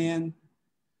 Luther Van,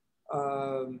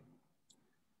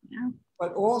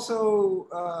 but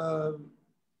also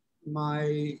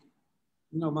my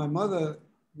mother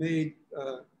made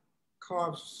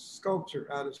carved sculpture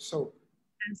out of soap.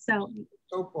 And so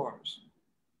soap bars,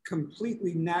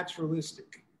 completely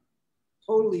naturalistic,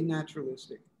 totally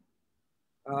naturalistic.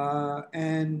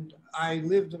 And I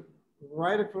lived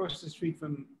right across the street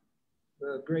from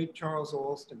the great Charles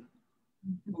Alston,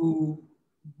 who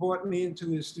brought me into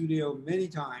his studio many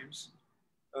times.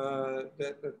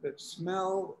 That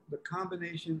smell, the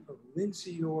combination of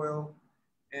linseed oil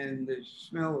and the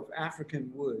smell of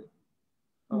African wood,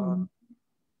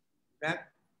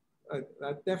 that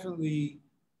definitely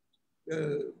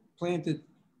planted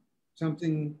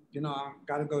something. I've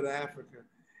got to go to Africa.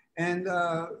 And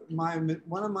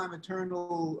one of my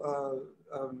maternal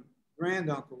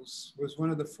granduncles was one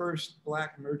of the first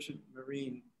Black merchant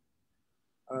marine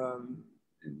in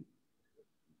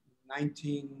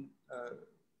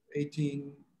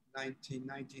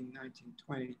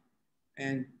 1920.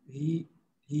 And he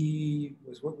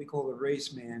was what we call a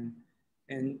race man.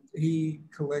 And he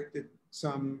collected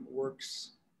some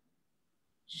works.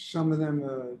 Some of them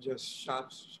are just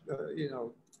shops,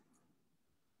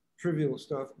 trivial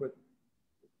stuff, but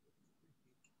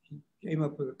he came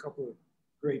up with a couple of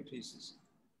great pieces.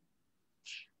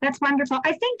 That's wonderful.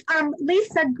 I think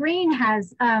Lisa Green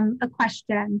has a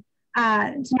question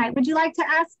tonight. Would you like to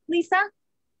ask Lisa?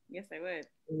 Yes, I would.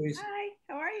 Lisa. Hi,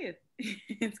 how are you?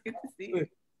 It's good to see you.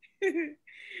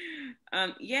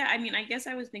 Yeah, I mean, I guess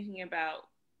I was thinking about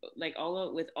like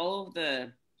with all of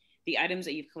the items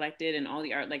that you've collected and all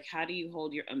the art, like how do you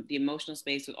hold your the emotional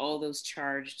space with all those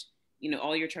charged,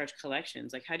 all your charged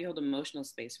collections? Like how do you hold emotional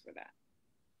space for that?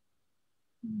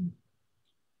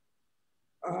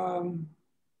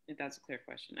 If that's a clear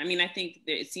question. I mean, I think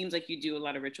it seems like you do a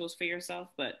lot of rituals for yourself,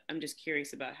 but I'm just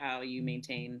curious about how you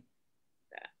maintain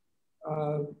that.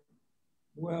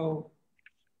 Well,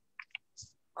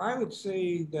 I would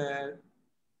say that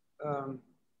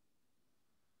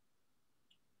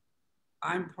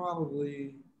I'm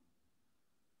probably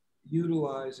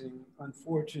utilizing,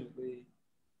 unfortunately,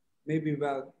 maybe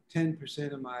about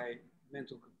 10% of my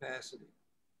mental capacity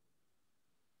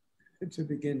to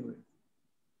begin with.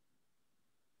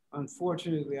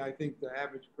 Unfortunately, I think the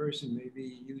average person may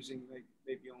be using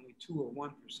maybe only 2 or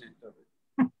 1% of it.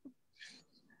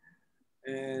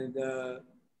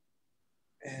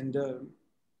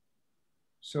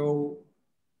 So,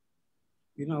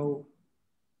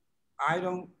 I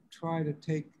don't try to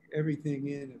take everything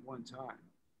in at one time.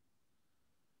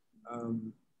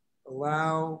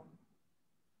 Allow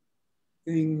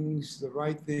things, the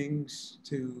right things,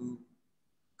 to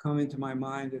come into my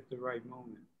mind at the right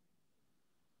moment.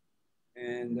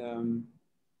 And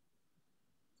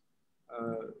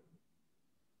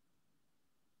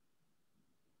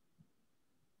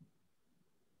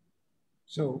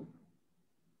so,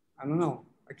 I don't know.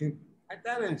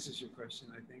 That answers your question,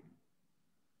 I think.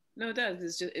 No, it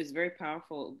does. It's very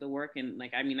powerful, the work, and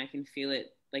like, I mean, I can feel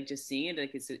it, like just seeing it,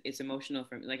 like it's emotional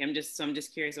for me. Like I'm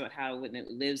just curious about how when it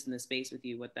lives in the space with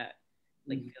you, what that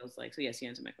like feels like. So yes, you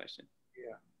answered my question.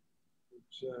 Yeah.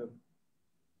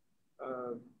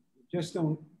 Just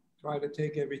don't try to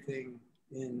take everything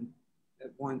in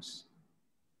at once,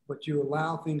 but you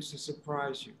allow things to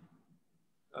surprise you.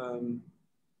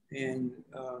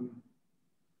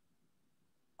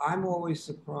 I'm always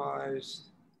surprised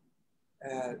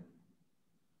at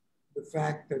the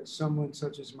fact that someone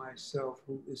such as myself,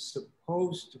 who is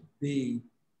supposed to be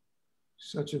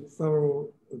such a thorough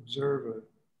observer,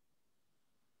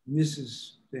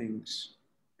 misses things.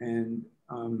 And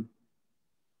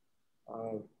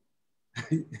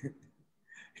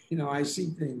you know, I see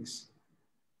things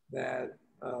that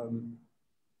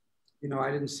you know,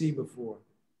 I didn't see before.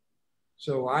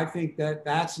 So I think that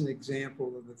that's an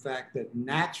example of the fact that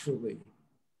naturally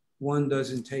one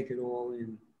doesn't take it all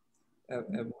in at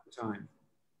one time.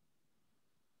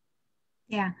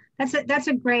 Yeah, that's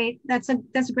a great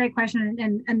question,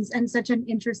 and such an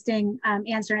interesting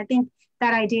answer. I think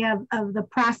that idea of the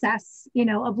process, you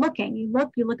know, of looking, you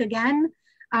look again.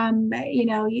 You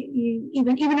know, you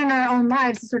even in our own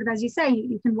lives, sort of as you say,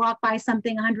 you can walk by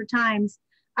something 100 times,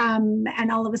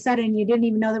 and all of a sudden you didn't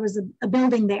even know there was a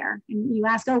building there, and you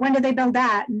ask, oh, when did they build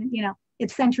that? And you know,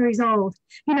 it's centuries old.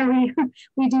 You know,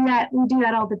 we do that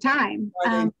all the time.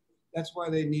 That's why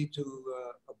they need to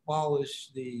abolish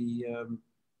the,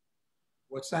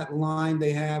 what's that line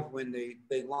they have when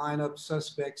they line up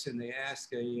suspects and they ask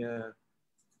the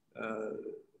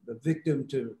victim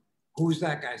to, who's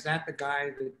that guy? Is that the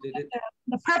guy that did it?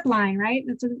 The prep line, right?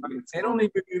 They don't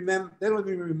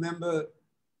even remember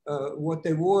what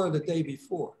they wore the day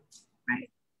before. Right.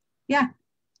 Yeah.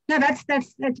 No, that's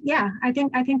yeah. I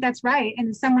think that's right.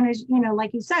 And someone is, you know,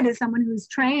 like you said, is someone who's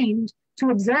trained to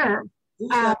observe. Who's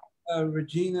that?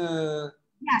 Regina.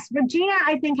 Yes, Regina,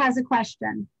 I think, has a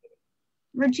question.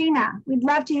 Regina, we'd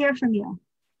love to hear from you.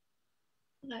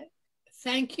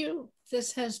 Thank you.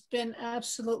 This has been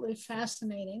absolutely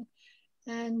fascinating.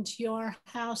 And your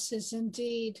house is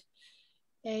indeed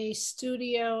a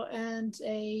studio and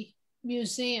a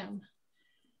museum.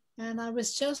 And I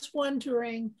was just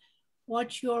wondering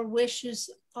what your wishes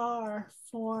are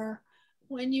for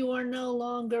when you are no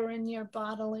longer in your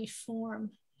bodily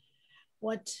form.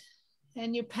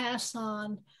 And you pass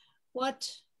on, what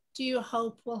do you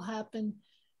hope will happen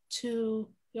to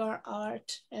your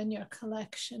art and your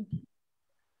collection?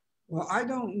 Well, I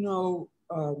don't know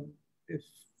if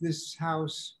this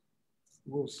house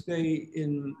will stay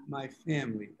in my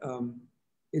family.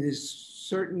 It is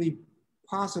certainly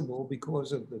possible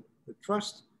because of the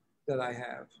trust that I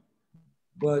have,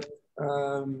 but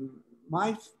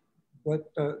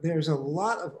there's a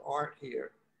lot of art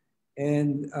here,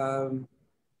 and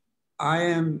I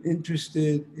am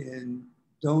interested in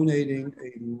donating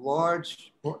a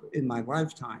large, in my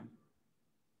lifetime,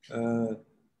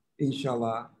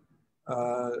 inshallah,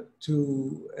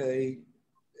 to a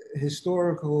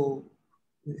historically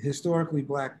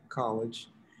Black college.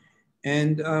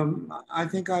 And I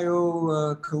think I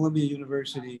owe Columbia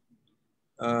University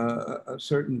a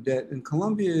certain debt. And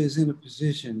Columbia is in a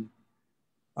position,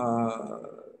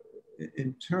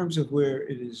 in terms of where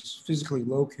it is physically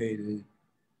located,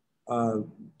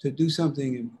 to do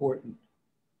something important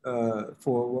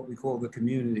for what we call the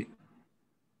community.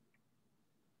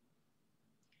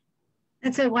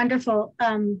 That's a wonderful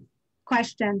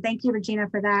question. Thank you, Regina,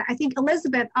 for that. I think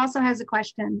Elizabeth also has a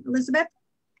question. Elizabeth?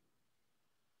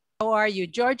 How are you?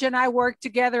 George and I worked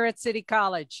together at City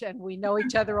College, and we know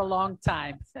each other a long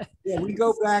time. Yeah, we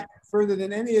go back further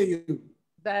than any of you.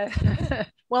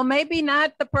 Well, maybe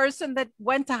not the person that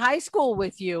went to high school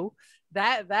with you.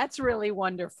 That's really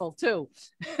wonderful too.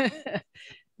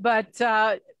 But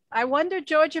I wonder,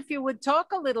 George, if you would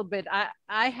talk a little bit.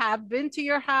 I have been to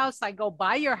your house. I go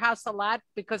by your house a lot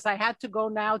because I had to go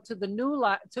now to the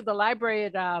to the library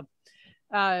at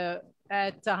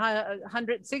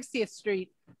 160th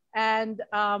Street. And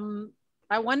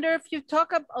I wonder if you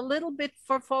talk a little bit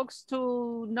for folks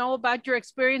to know about your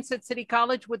experience at City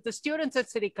College with the students at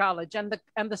City College and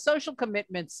the social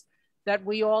commitments that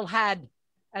we all had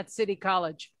at City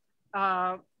College.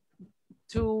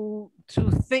 to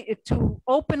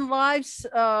open lives,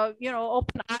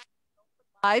 open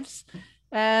lives,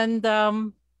 and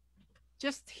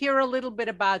just hear a little bit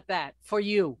about that for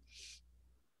you.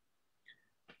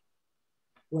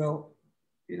 Well,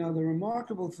 the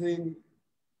remarkable thing,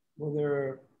 well,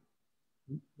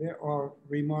 there are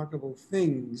remarkable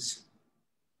things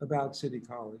about City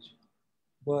College,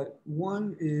 but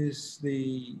one is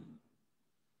the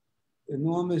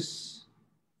enormous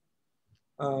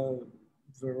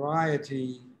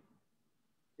variety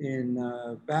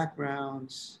in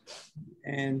backgrounds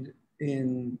and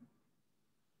in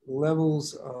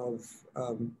levels of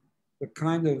the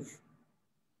kind of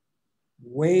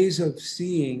ways of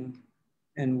seeing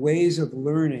and ways of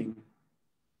learning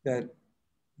that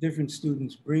different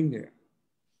students bring there.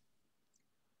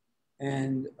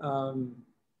 And,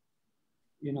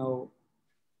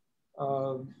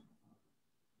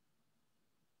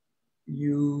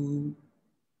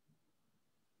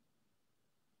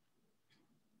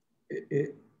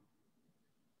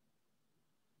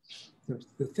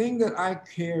 the thing that I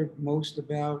cared most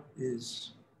about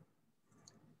is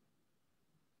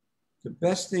the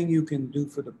best thing you can do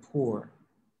for the poor,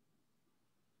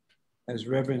 as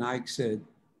Reverend Ike said,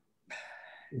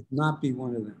 is not be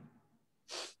one of them.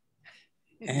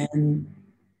 And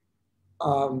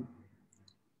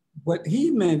what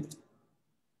he meant,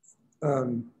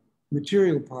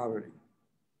 material poverty.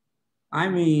 I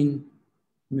mean,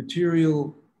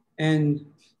 material and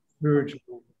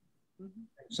spiritual, and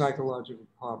psychological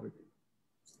poverty.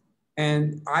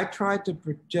 And I tried to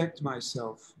project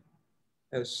myself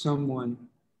as someone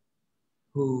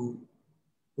who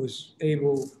was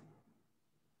able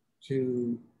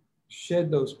to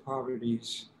shed those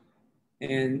poverties,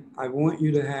 and I want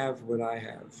you to have what I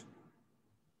have.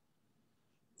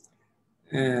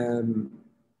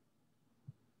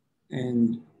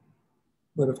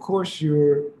 But of course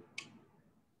you're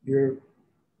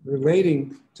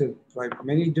relating to like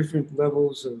many different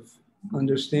levels of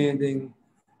understanding,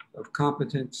 of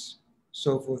competence,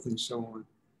 so forth and so on.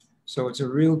 So it's a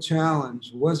real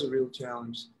challenge, was a real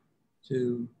challenge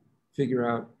to figure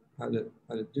out how to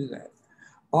do that.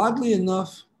 Oddly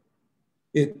enough,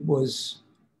 it was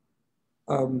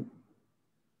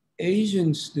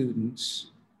Asian students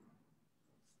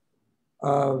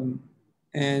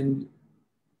and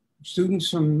students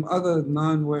from other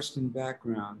non-Western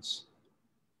backgrounds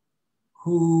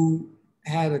who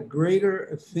had a greater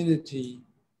affinity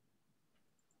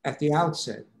at the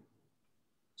outset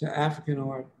to African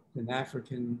art than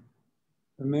African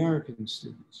American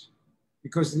students.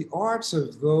 Because the arts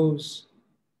of those,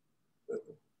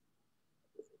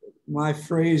 my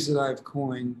phrase that I've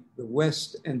coined, the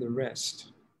West and the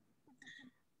rest,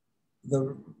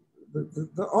 the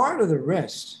art of the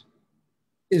rest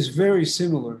is very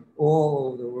similar all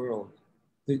over the world.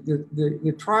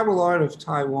 The tribal art of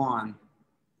Taiwan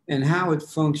and how it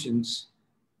functions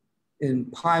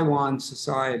in Taiwan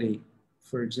society,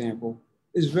 for example,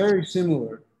 is very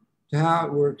similar to how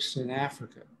it works in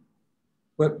Africa.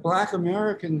 But Black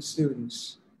American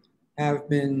students have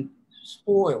been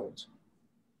spoiled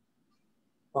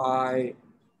by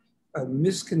a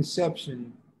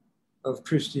misconception of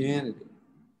Christianity.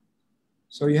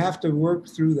 So you have to work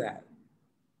through that,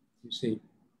 you see.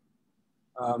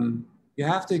 You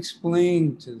have to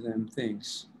explain to them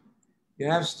things. You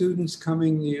have students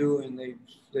coming to you and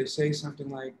they say something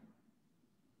like,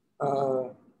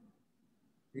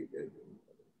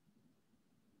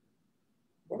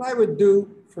 what I would do,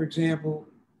 for example,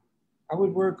 I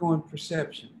would work on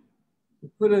perception. We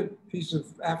put a piece of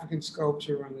African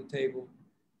sculpture on the table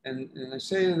and I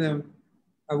say to them,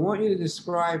 I want you to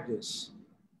describe this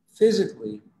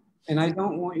physically, and I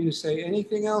don't want you to say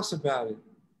anything else about it.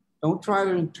 Don't try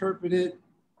to interpret it.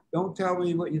 Don't tell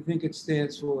me what you think it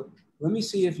stands for. Let me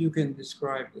see if you can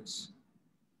describe this.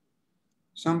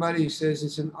 Somebody says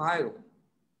it's an idol.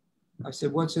 I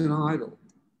said, what's an idol?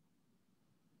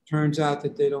 Turns out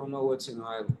that they don't know what's an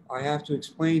idol. I have to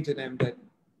explain to them that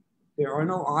there are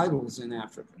no idols in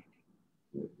Africa.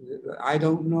 I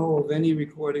don't know of any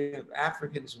recording of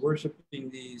Africans worshiping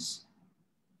these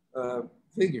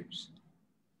figures.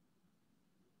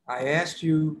 I asked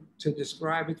you to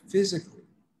describe it physically,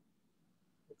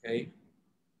 okay?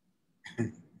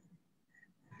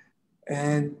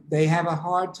 And they have a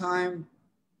hard time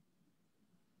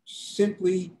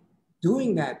simply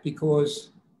doing that because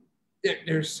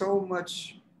there's so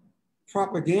much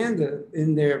propaganda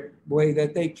in their way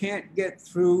that they can't get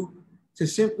through to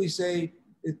simply say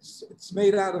it's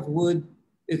made out of wood,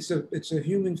 it's a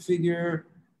human figure,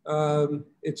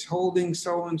 it's holding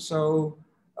so and so,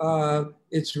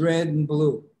 it's red and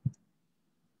blue.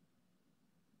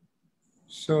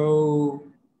 So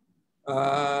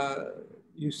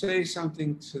you say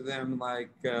something to them like,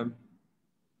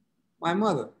 my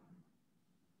mother.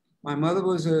 My mother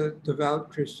was a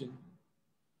devout Christian.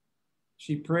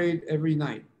 She prayed every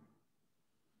night.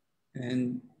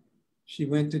 And she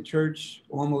went to church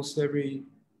almost every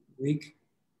week,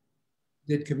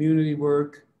 did community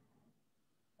work.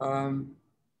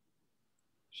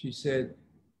 She said,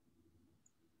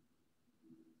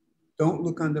 don't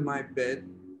look under my bed.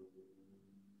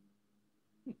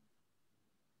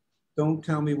 Don't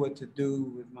tell me what to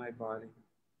do with my body.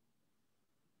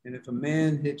 And if a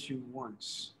man hits you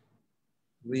once,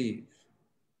 leave.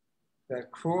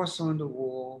 That cross on the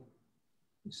wall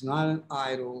is not an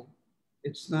idol.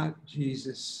 It's not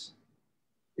Jesus.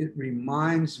 It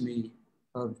reminds me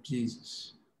of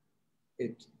Jesus.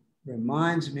 It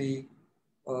reminds me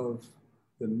of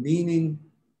the meaning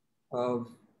of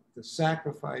the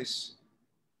sacrifice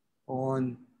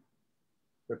on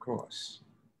the cross.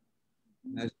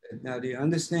 Now, do you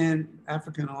understand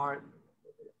African art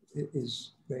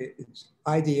it's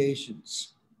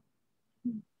ideations.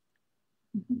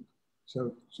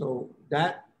 So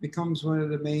that becomes one of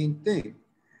the main things.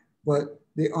 But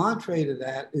the entree to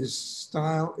that is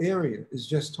style area, is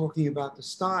just talking about the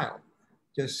style,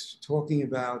 just talking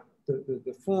about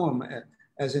the form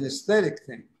as an aesthetic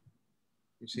thing,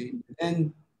 you see.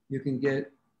 Then you can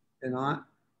get an art.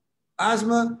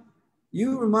 Asma,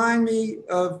 you remind me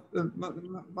of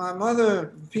my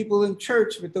mother, people in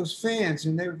church with those fans,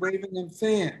 and they're waving them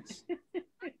fans. You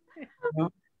know?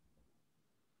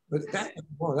 But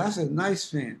that's a nice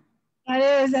fan.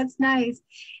 That is, that's nice.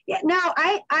 Yeah, no,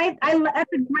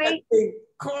 that's a great.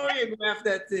 Choreograph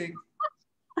that thing.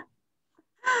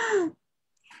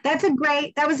 That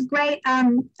was a great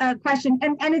question.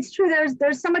 And it's true,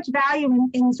 there's so much value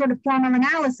in sort of formal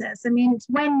analysis. I mean, it's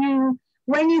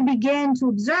when you begin to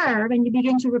observe and you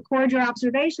begin to record your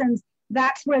observations,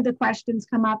 that's where the questions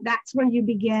come up. That's where you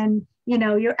begin,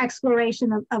 your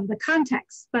exploration of the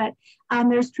context. But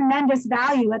there's tremendous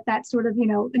value at that sort of,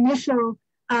 initial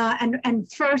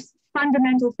and first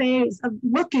fundamental phase of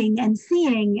looking and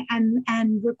seeing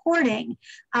and recording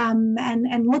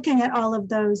and looking at all of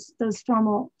those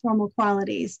formal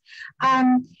qualities.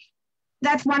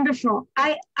 That's wonderful.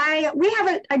 I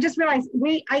just realized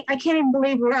I can't even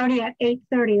believe we're already at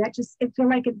 8:30. It feels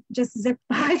like it just zipped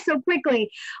by so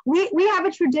quickly. We have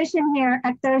a tradition here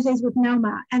at Thursdays with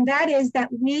NoMAA, and that is that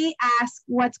we ask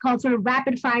what's called sort of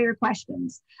rapid fire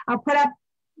questions. I'll put up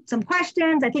some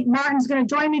questions. I think Martin's going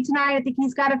to join me tonight. I think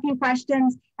he's got a few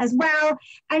questions as well.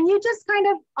 And you just kind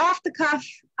of off the cuff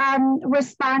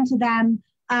respond to them.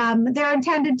 They're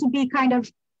intended to be kind of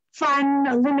fun,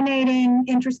 illuminating,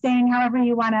 interesting, however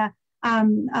you want to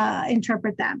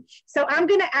interpret them. So I'm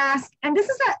going to ask, and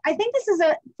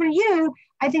for you,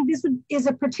 I think this is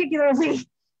a particularly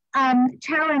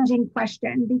challenging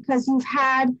question because you've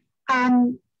had,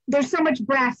 there's so much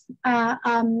breadth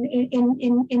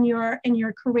in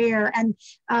your career, and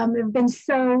there have been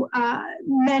so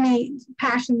many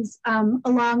passions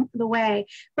along the way.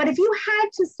 But if you had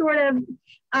to sort of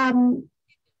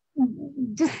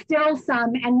distill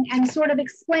some and sort of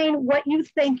explain what you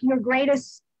think your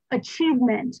greatest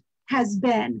achievement has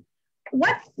been,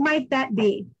 what might that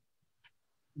be?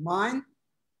 Mine?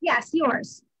 Yes,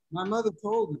 yours. My mother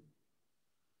told me.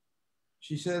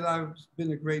 She said I've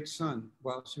been a great son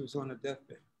while she was on her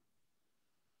deathbed.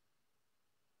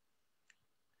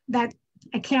 That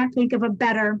I can't think of a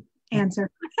better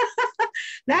answer.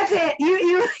 That's it.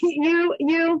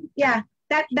 Yeah,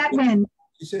 that wins.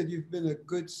 She said, you've been a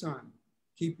good son.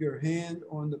 Keep your hand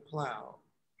on the plow.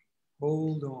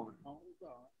 Hold on. Hold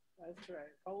on. That's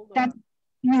right. Hold on. That's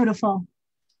beautiful.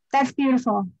 That's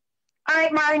beautiful. All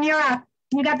right, Martin, you're up.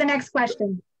 You got the next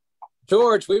question.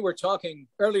 George, we were talking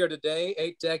earlier today,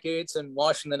 8 decades in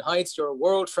Washington Heights. You're a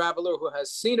world traveler who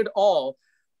has seen it all.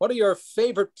 What are your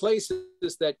favorite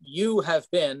places that you have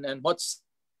been, and what's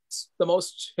the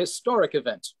most historic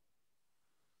event?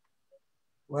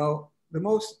 Well,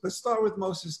 let's start with the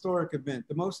most historic event.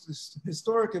 The most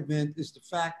historic event is the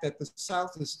fact that the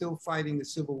South is still fighting the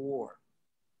Civil War.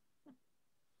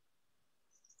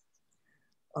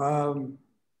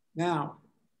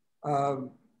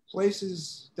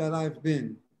 Places that I've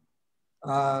been,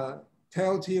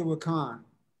 Teotihuacan,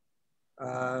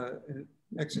 in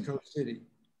Mexico City,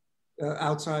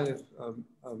 outside of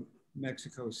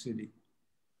Mexico City.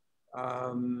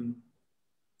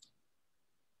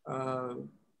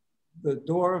 The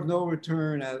Door of No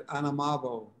Return at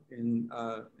Anamabo in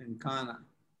Ghana.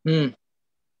 Mm.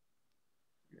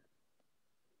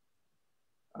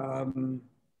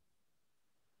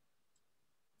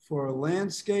 For a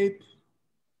landscape,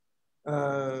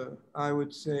 I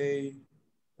would say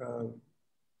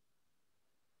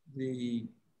the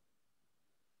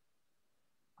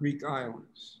Greek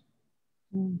islands.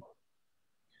 Mm.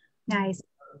 Nice.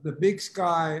 The big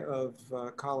sky of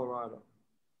Colorado.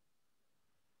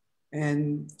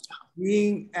 And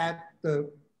being at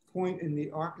the point in the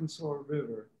Arkansas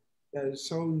River that is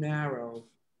so narrow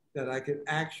that I could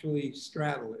actually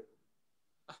straddle it.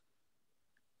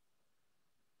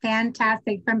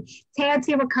 Fantastic. From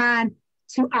Teotihuacan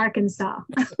to Arkansas.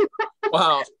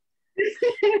 Wow.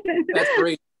 That's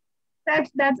great.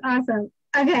 That's awesome.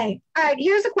 Okay. All right.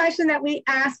 Here's a question that we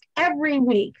ask every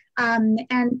week. And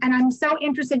I'm so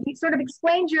interested. You sort of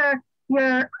explained your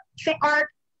art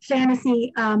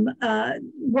fantasy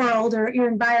world or your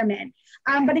environment.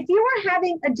 But if you were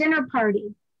having a dinner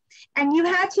party and you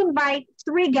had to invite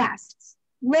 3 guests,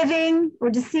 living or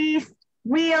deceased,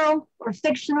 real or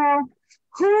fictional,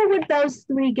 who would those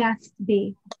 3 guests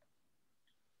be?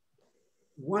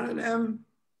 One of them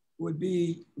would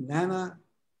be Nana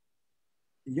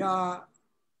Ya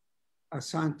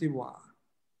Asantewa,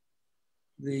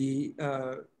 the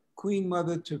Queen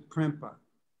Mother to Prempeh,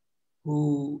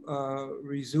 who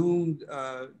resumed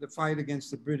the fight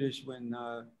against the British when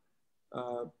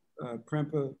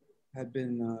Prempeh had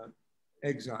been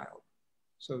exiled.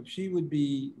 So she would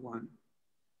be one.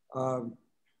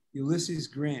 Ulysses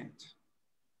Grant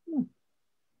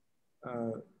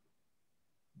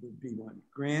would be one.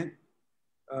 Grant,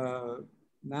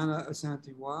 Nana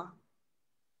Asantewa,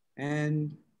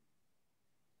 and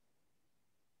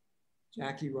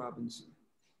Jackie Robinson.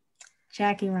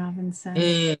 Jackie Robinson.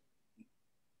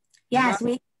 Yes,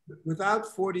 without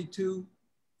 42,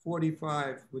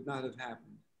 45 would not have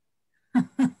happened.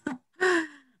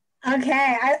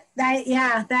 Okay, that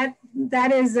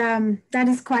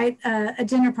is quite a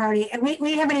dinner party, and we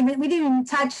didn't even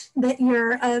touch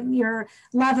your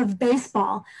love of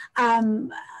baseball.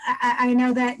 I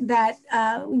know that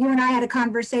you and I had a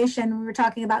conversation. We were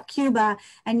talking about Cuba,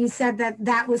 and you said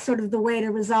that was sort of the way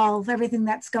to resolve everything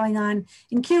that's going on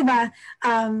in Cuba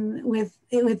with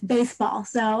baseball.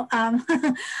 So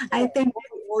I think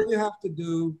all you have to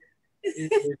do is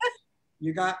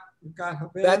you got Havana.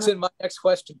 That's in my next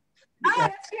question. Oh,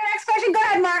 that's your next question. Go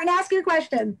ahead, Martin. Ask your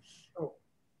question. Oh.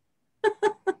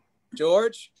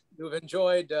 George, you've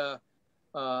enjoyed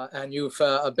and you've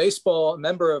a baseball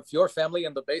member of your family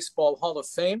in the Baseball Hall of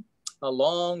Fame, a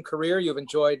long career. You've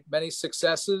enjoyed many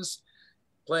successes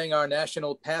playing our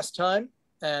national pastime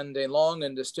and a long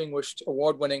and distinguished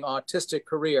award-winning artistic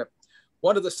career.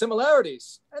 What are the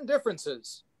similarities and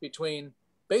differences between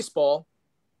baseball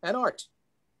and art?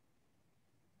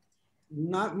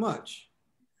 Not much.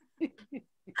 You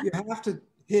have to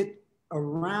hit a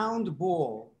round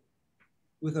ball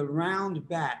with a round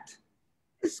bat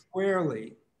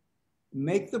squarely,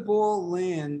 make the ball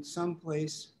land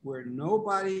someplace where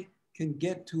nobody can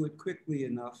get to it quickly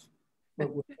enough,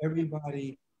 but where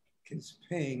everybody is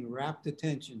paying rapt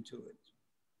attention to it.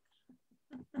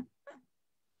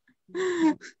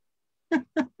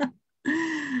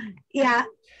 Yeah.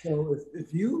 So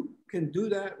if you can do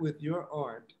that with your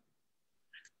art,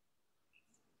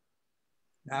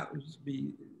 that would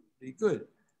be good.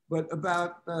 But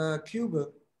about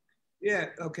Cuba, yeah,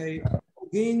 okay.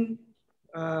 Holguín,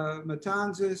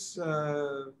 Matanzas,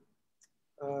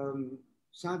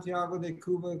 Santiago de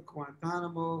Cuba,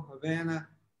 Guantanamo, Havana,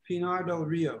 Pinar del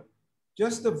Rio.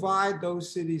 Just divide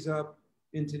those cities up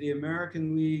into the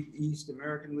American League East,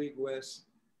 American League West,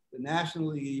 the National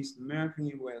League East, American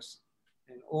League West,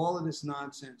 and all of this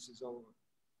nonsense is over.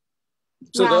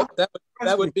 So well, that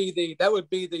would be the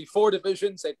 4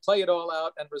 divisions. They play it all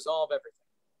out and resolve everything.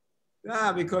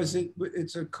 Yeah, because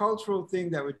it's a cultural thing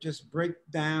that would just break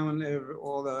down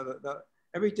all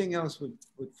everything else would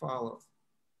follow.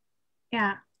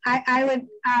 Yeah, I would.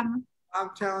 I'm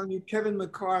telling you, Kevin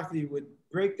McCarthy would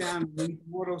break down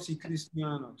Moros y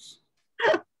Cristianos.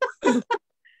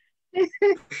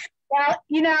 Well,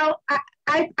 you know,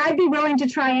 I'd be willing to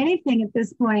try anything at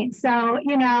this point. So,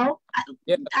 you know,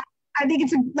 yeah. I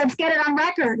think let's get it on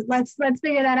record. Let's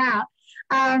figure that out.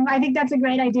 I think that's a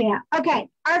great idea. Okay,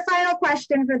 our final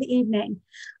question for the evening.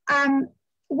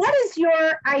 What is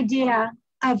your idea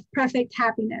of perfect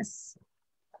happiness?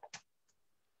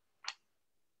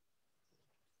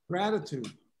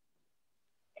 Gratitude.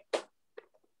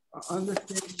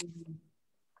 Understanding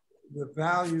the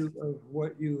value of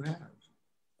what you have.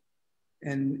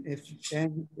 And if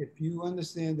you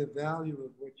understand the value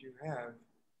of what you have,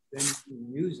 then you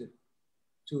can use it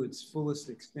to its fullest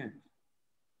extent.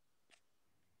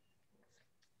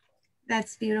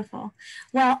 That's beautiful.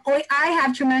 Well, I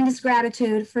have tremendous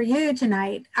gratitude for you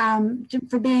tonight,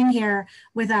 for being here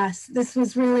with us. This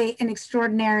was really an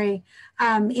extraordinary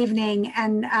evening,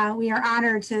 and we are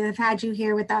honored to have had you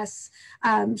here with us,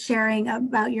 sharing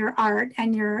about your art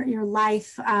and your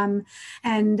life,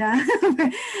 and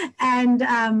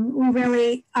we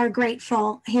really are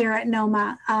grateful here at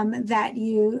NoMAA that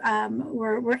you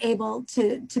were able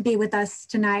to be with us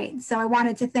tonight. So I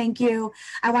wanted to thank you.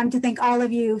 I wanted to thank all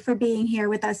of you for being here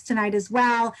with us tonight as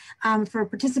well, for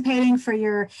participating, for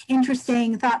your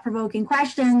interesting, thought-provoking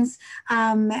questions,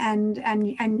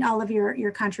 and all of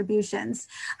your contributions.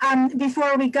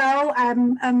 Before we go,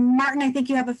 Martin, I think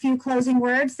you have a few closing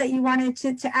words that you wanted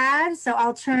to add, so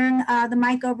I'll turn the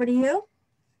mic over to you.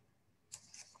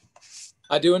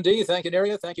 I do indeed. Thank you,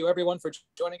 Neria. Thank you, everyone, for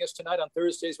joining us tonight on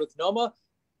Thursdays with NoMAA.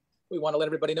 We want to let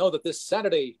everybody know that this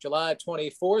Saturday, July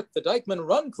 24th, the Dyckman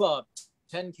Run Club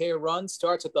 10K run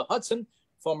starts at the Hudson,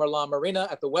 former La Marina,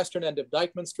 at the western end of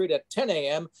Dyckman Street at 10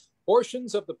 a.m.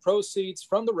 Portions of the proceeds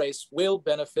from the race will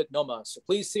benefit NoMAA. So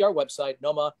please see our website,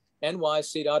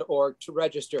 nomanyc.org, to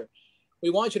register. We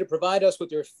want you to provide us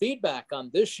with your feedback on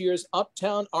this year's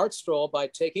Uptown Art Stroll by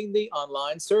taking the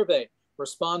online survey.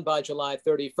 Respond by July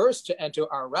 31st to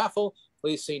enter our raffle.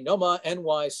 Please see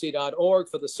nomanyc.org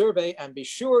for the survey, and be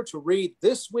sure to read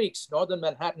this week's Northern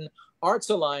Manhattan Arts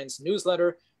Alliance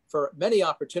newsletter for many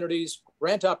opportunities,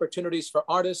 grant opportunities for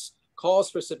artists, calls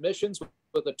for submissions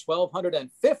with a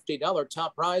 $1,250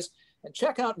 top prize, and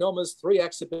check out NoMAA's 3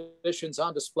 exhibitions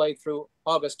on display through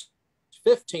August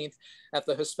 15th at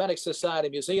the Hispanic Society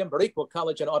Museum, Boricua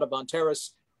College, and Audubon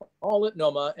Terrace, all at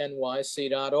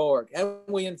nomanyc.org. And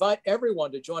we invite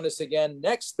everyone to join us again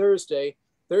next Thursday,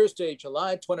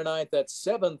 July 29th at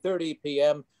 7:30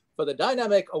 p.m. for the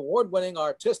dynamic award-winning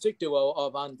artistic duo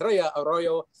of Andrea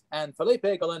Arroyo and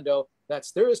Felipe Galindo.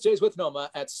 That's Thursdays with NoMAA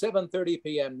at 7:30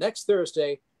 p.m. next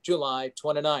Thursday, July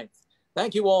 29th.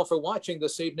 Thank you all for watching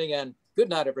this evening, and good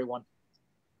night, everyone.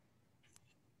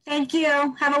 Thank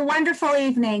you. Have a wonderful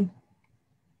evening.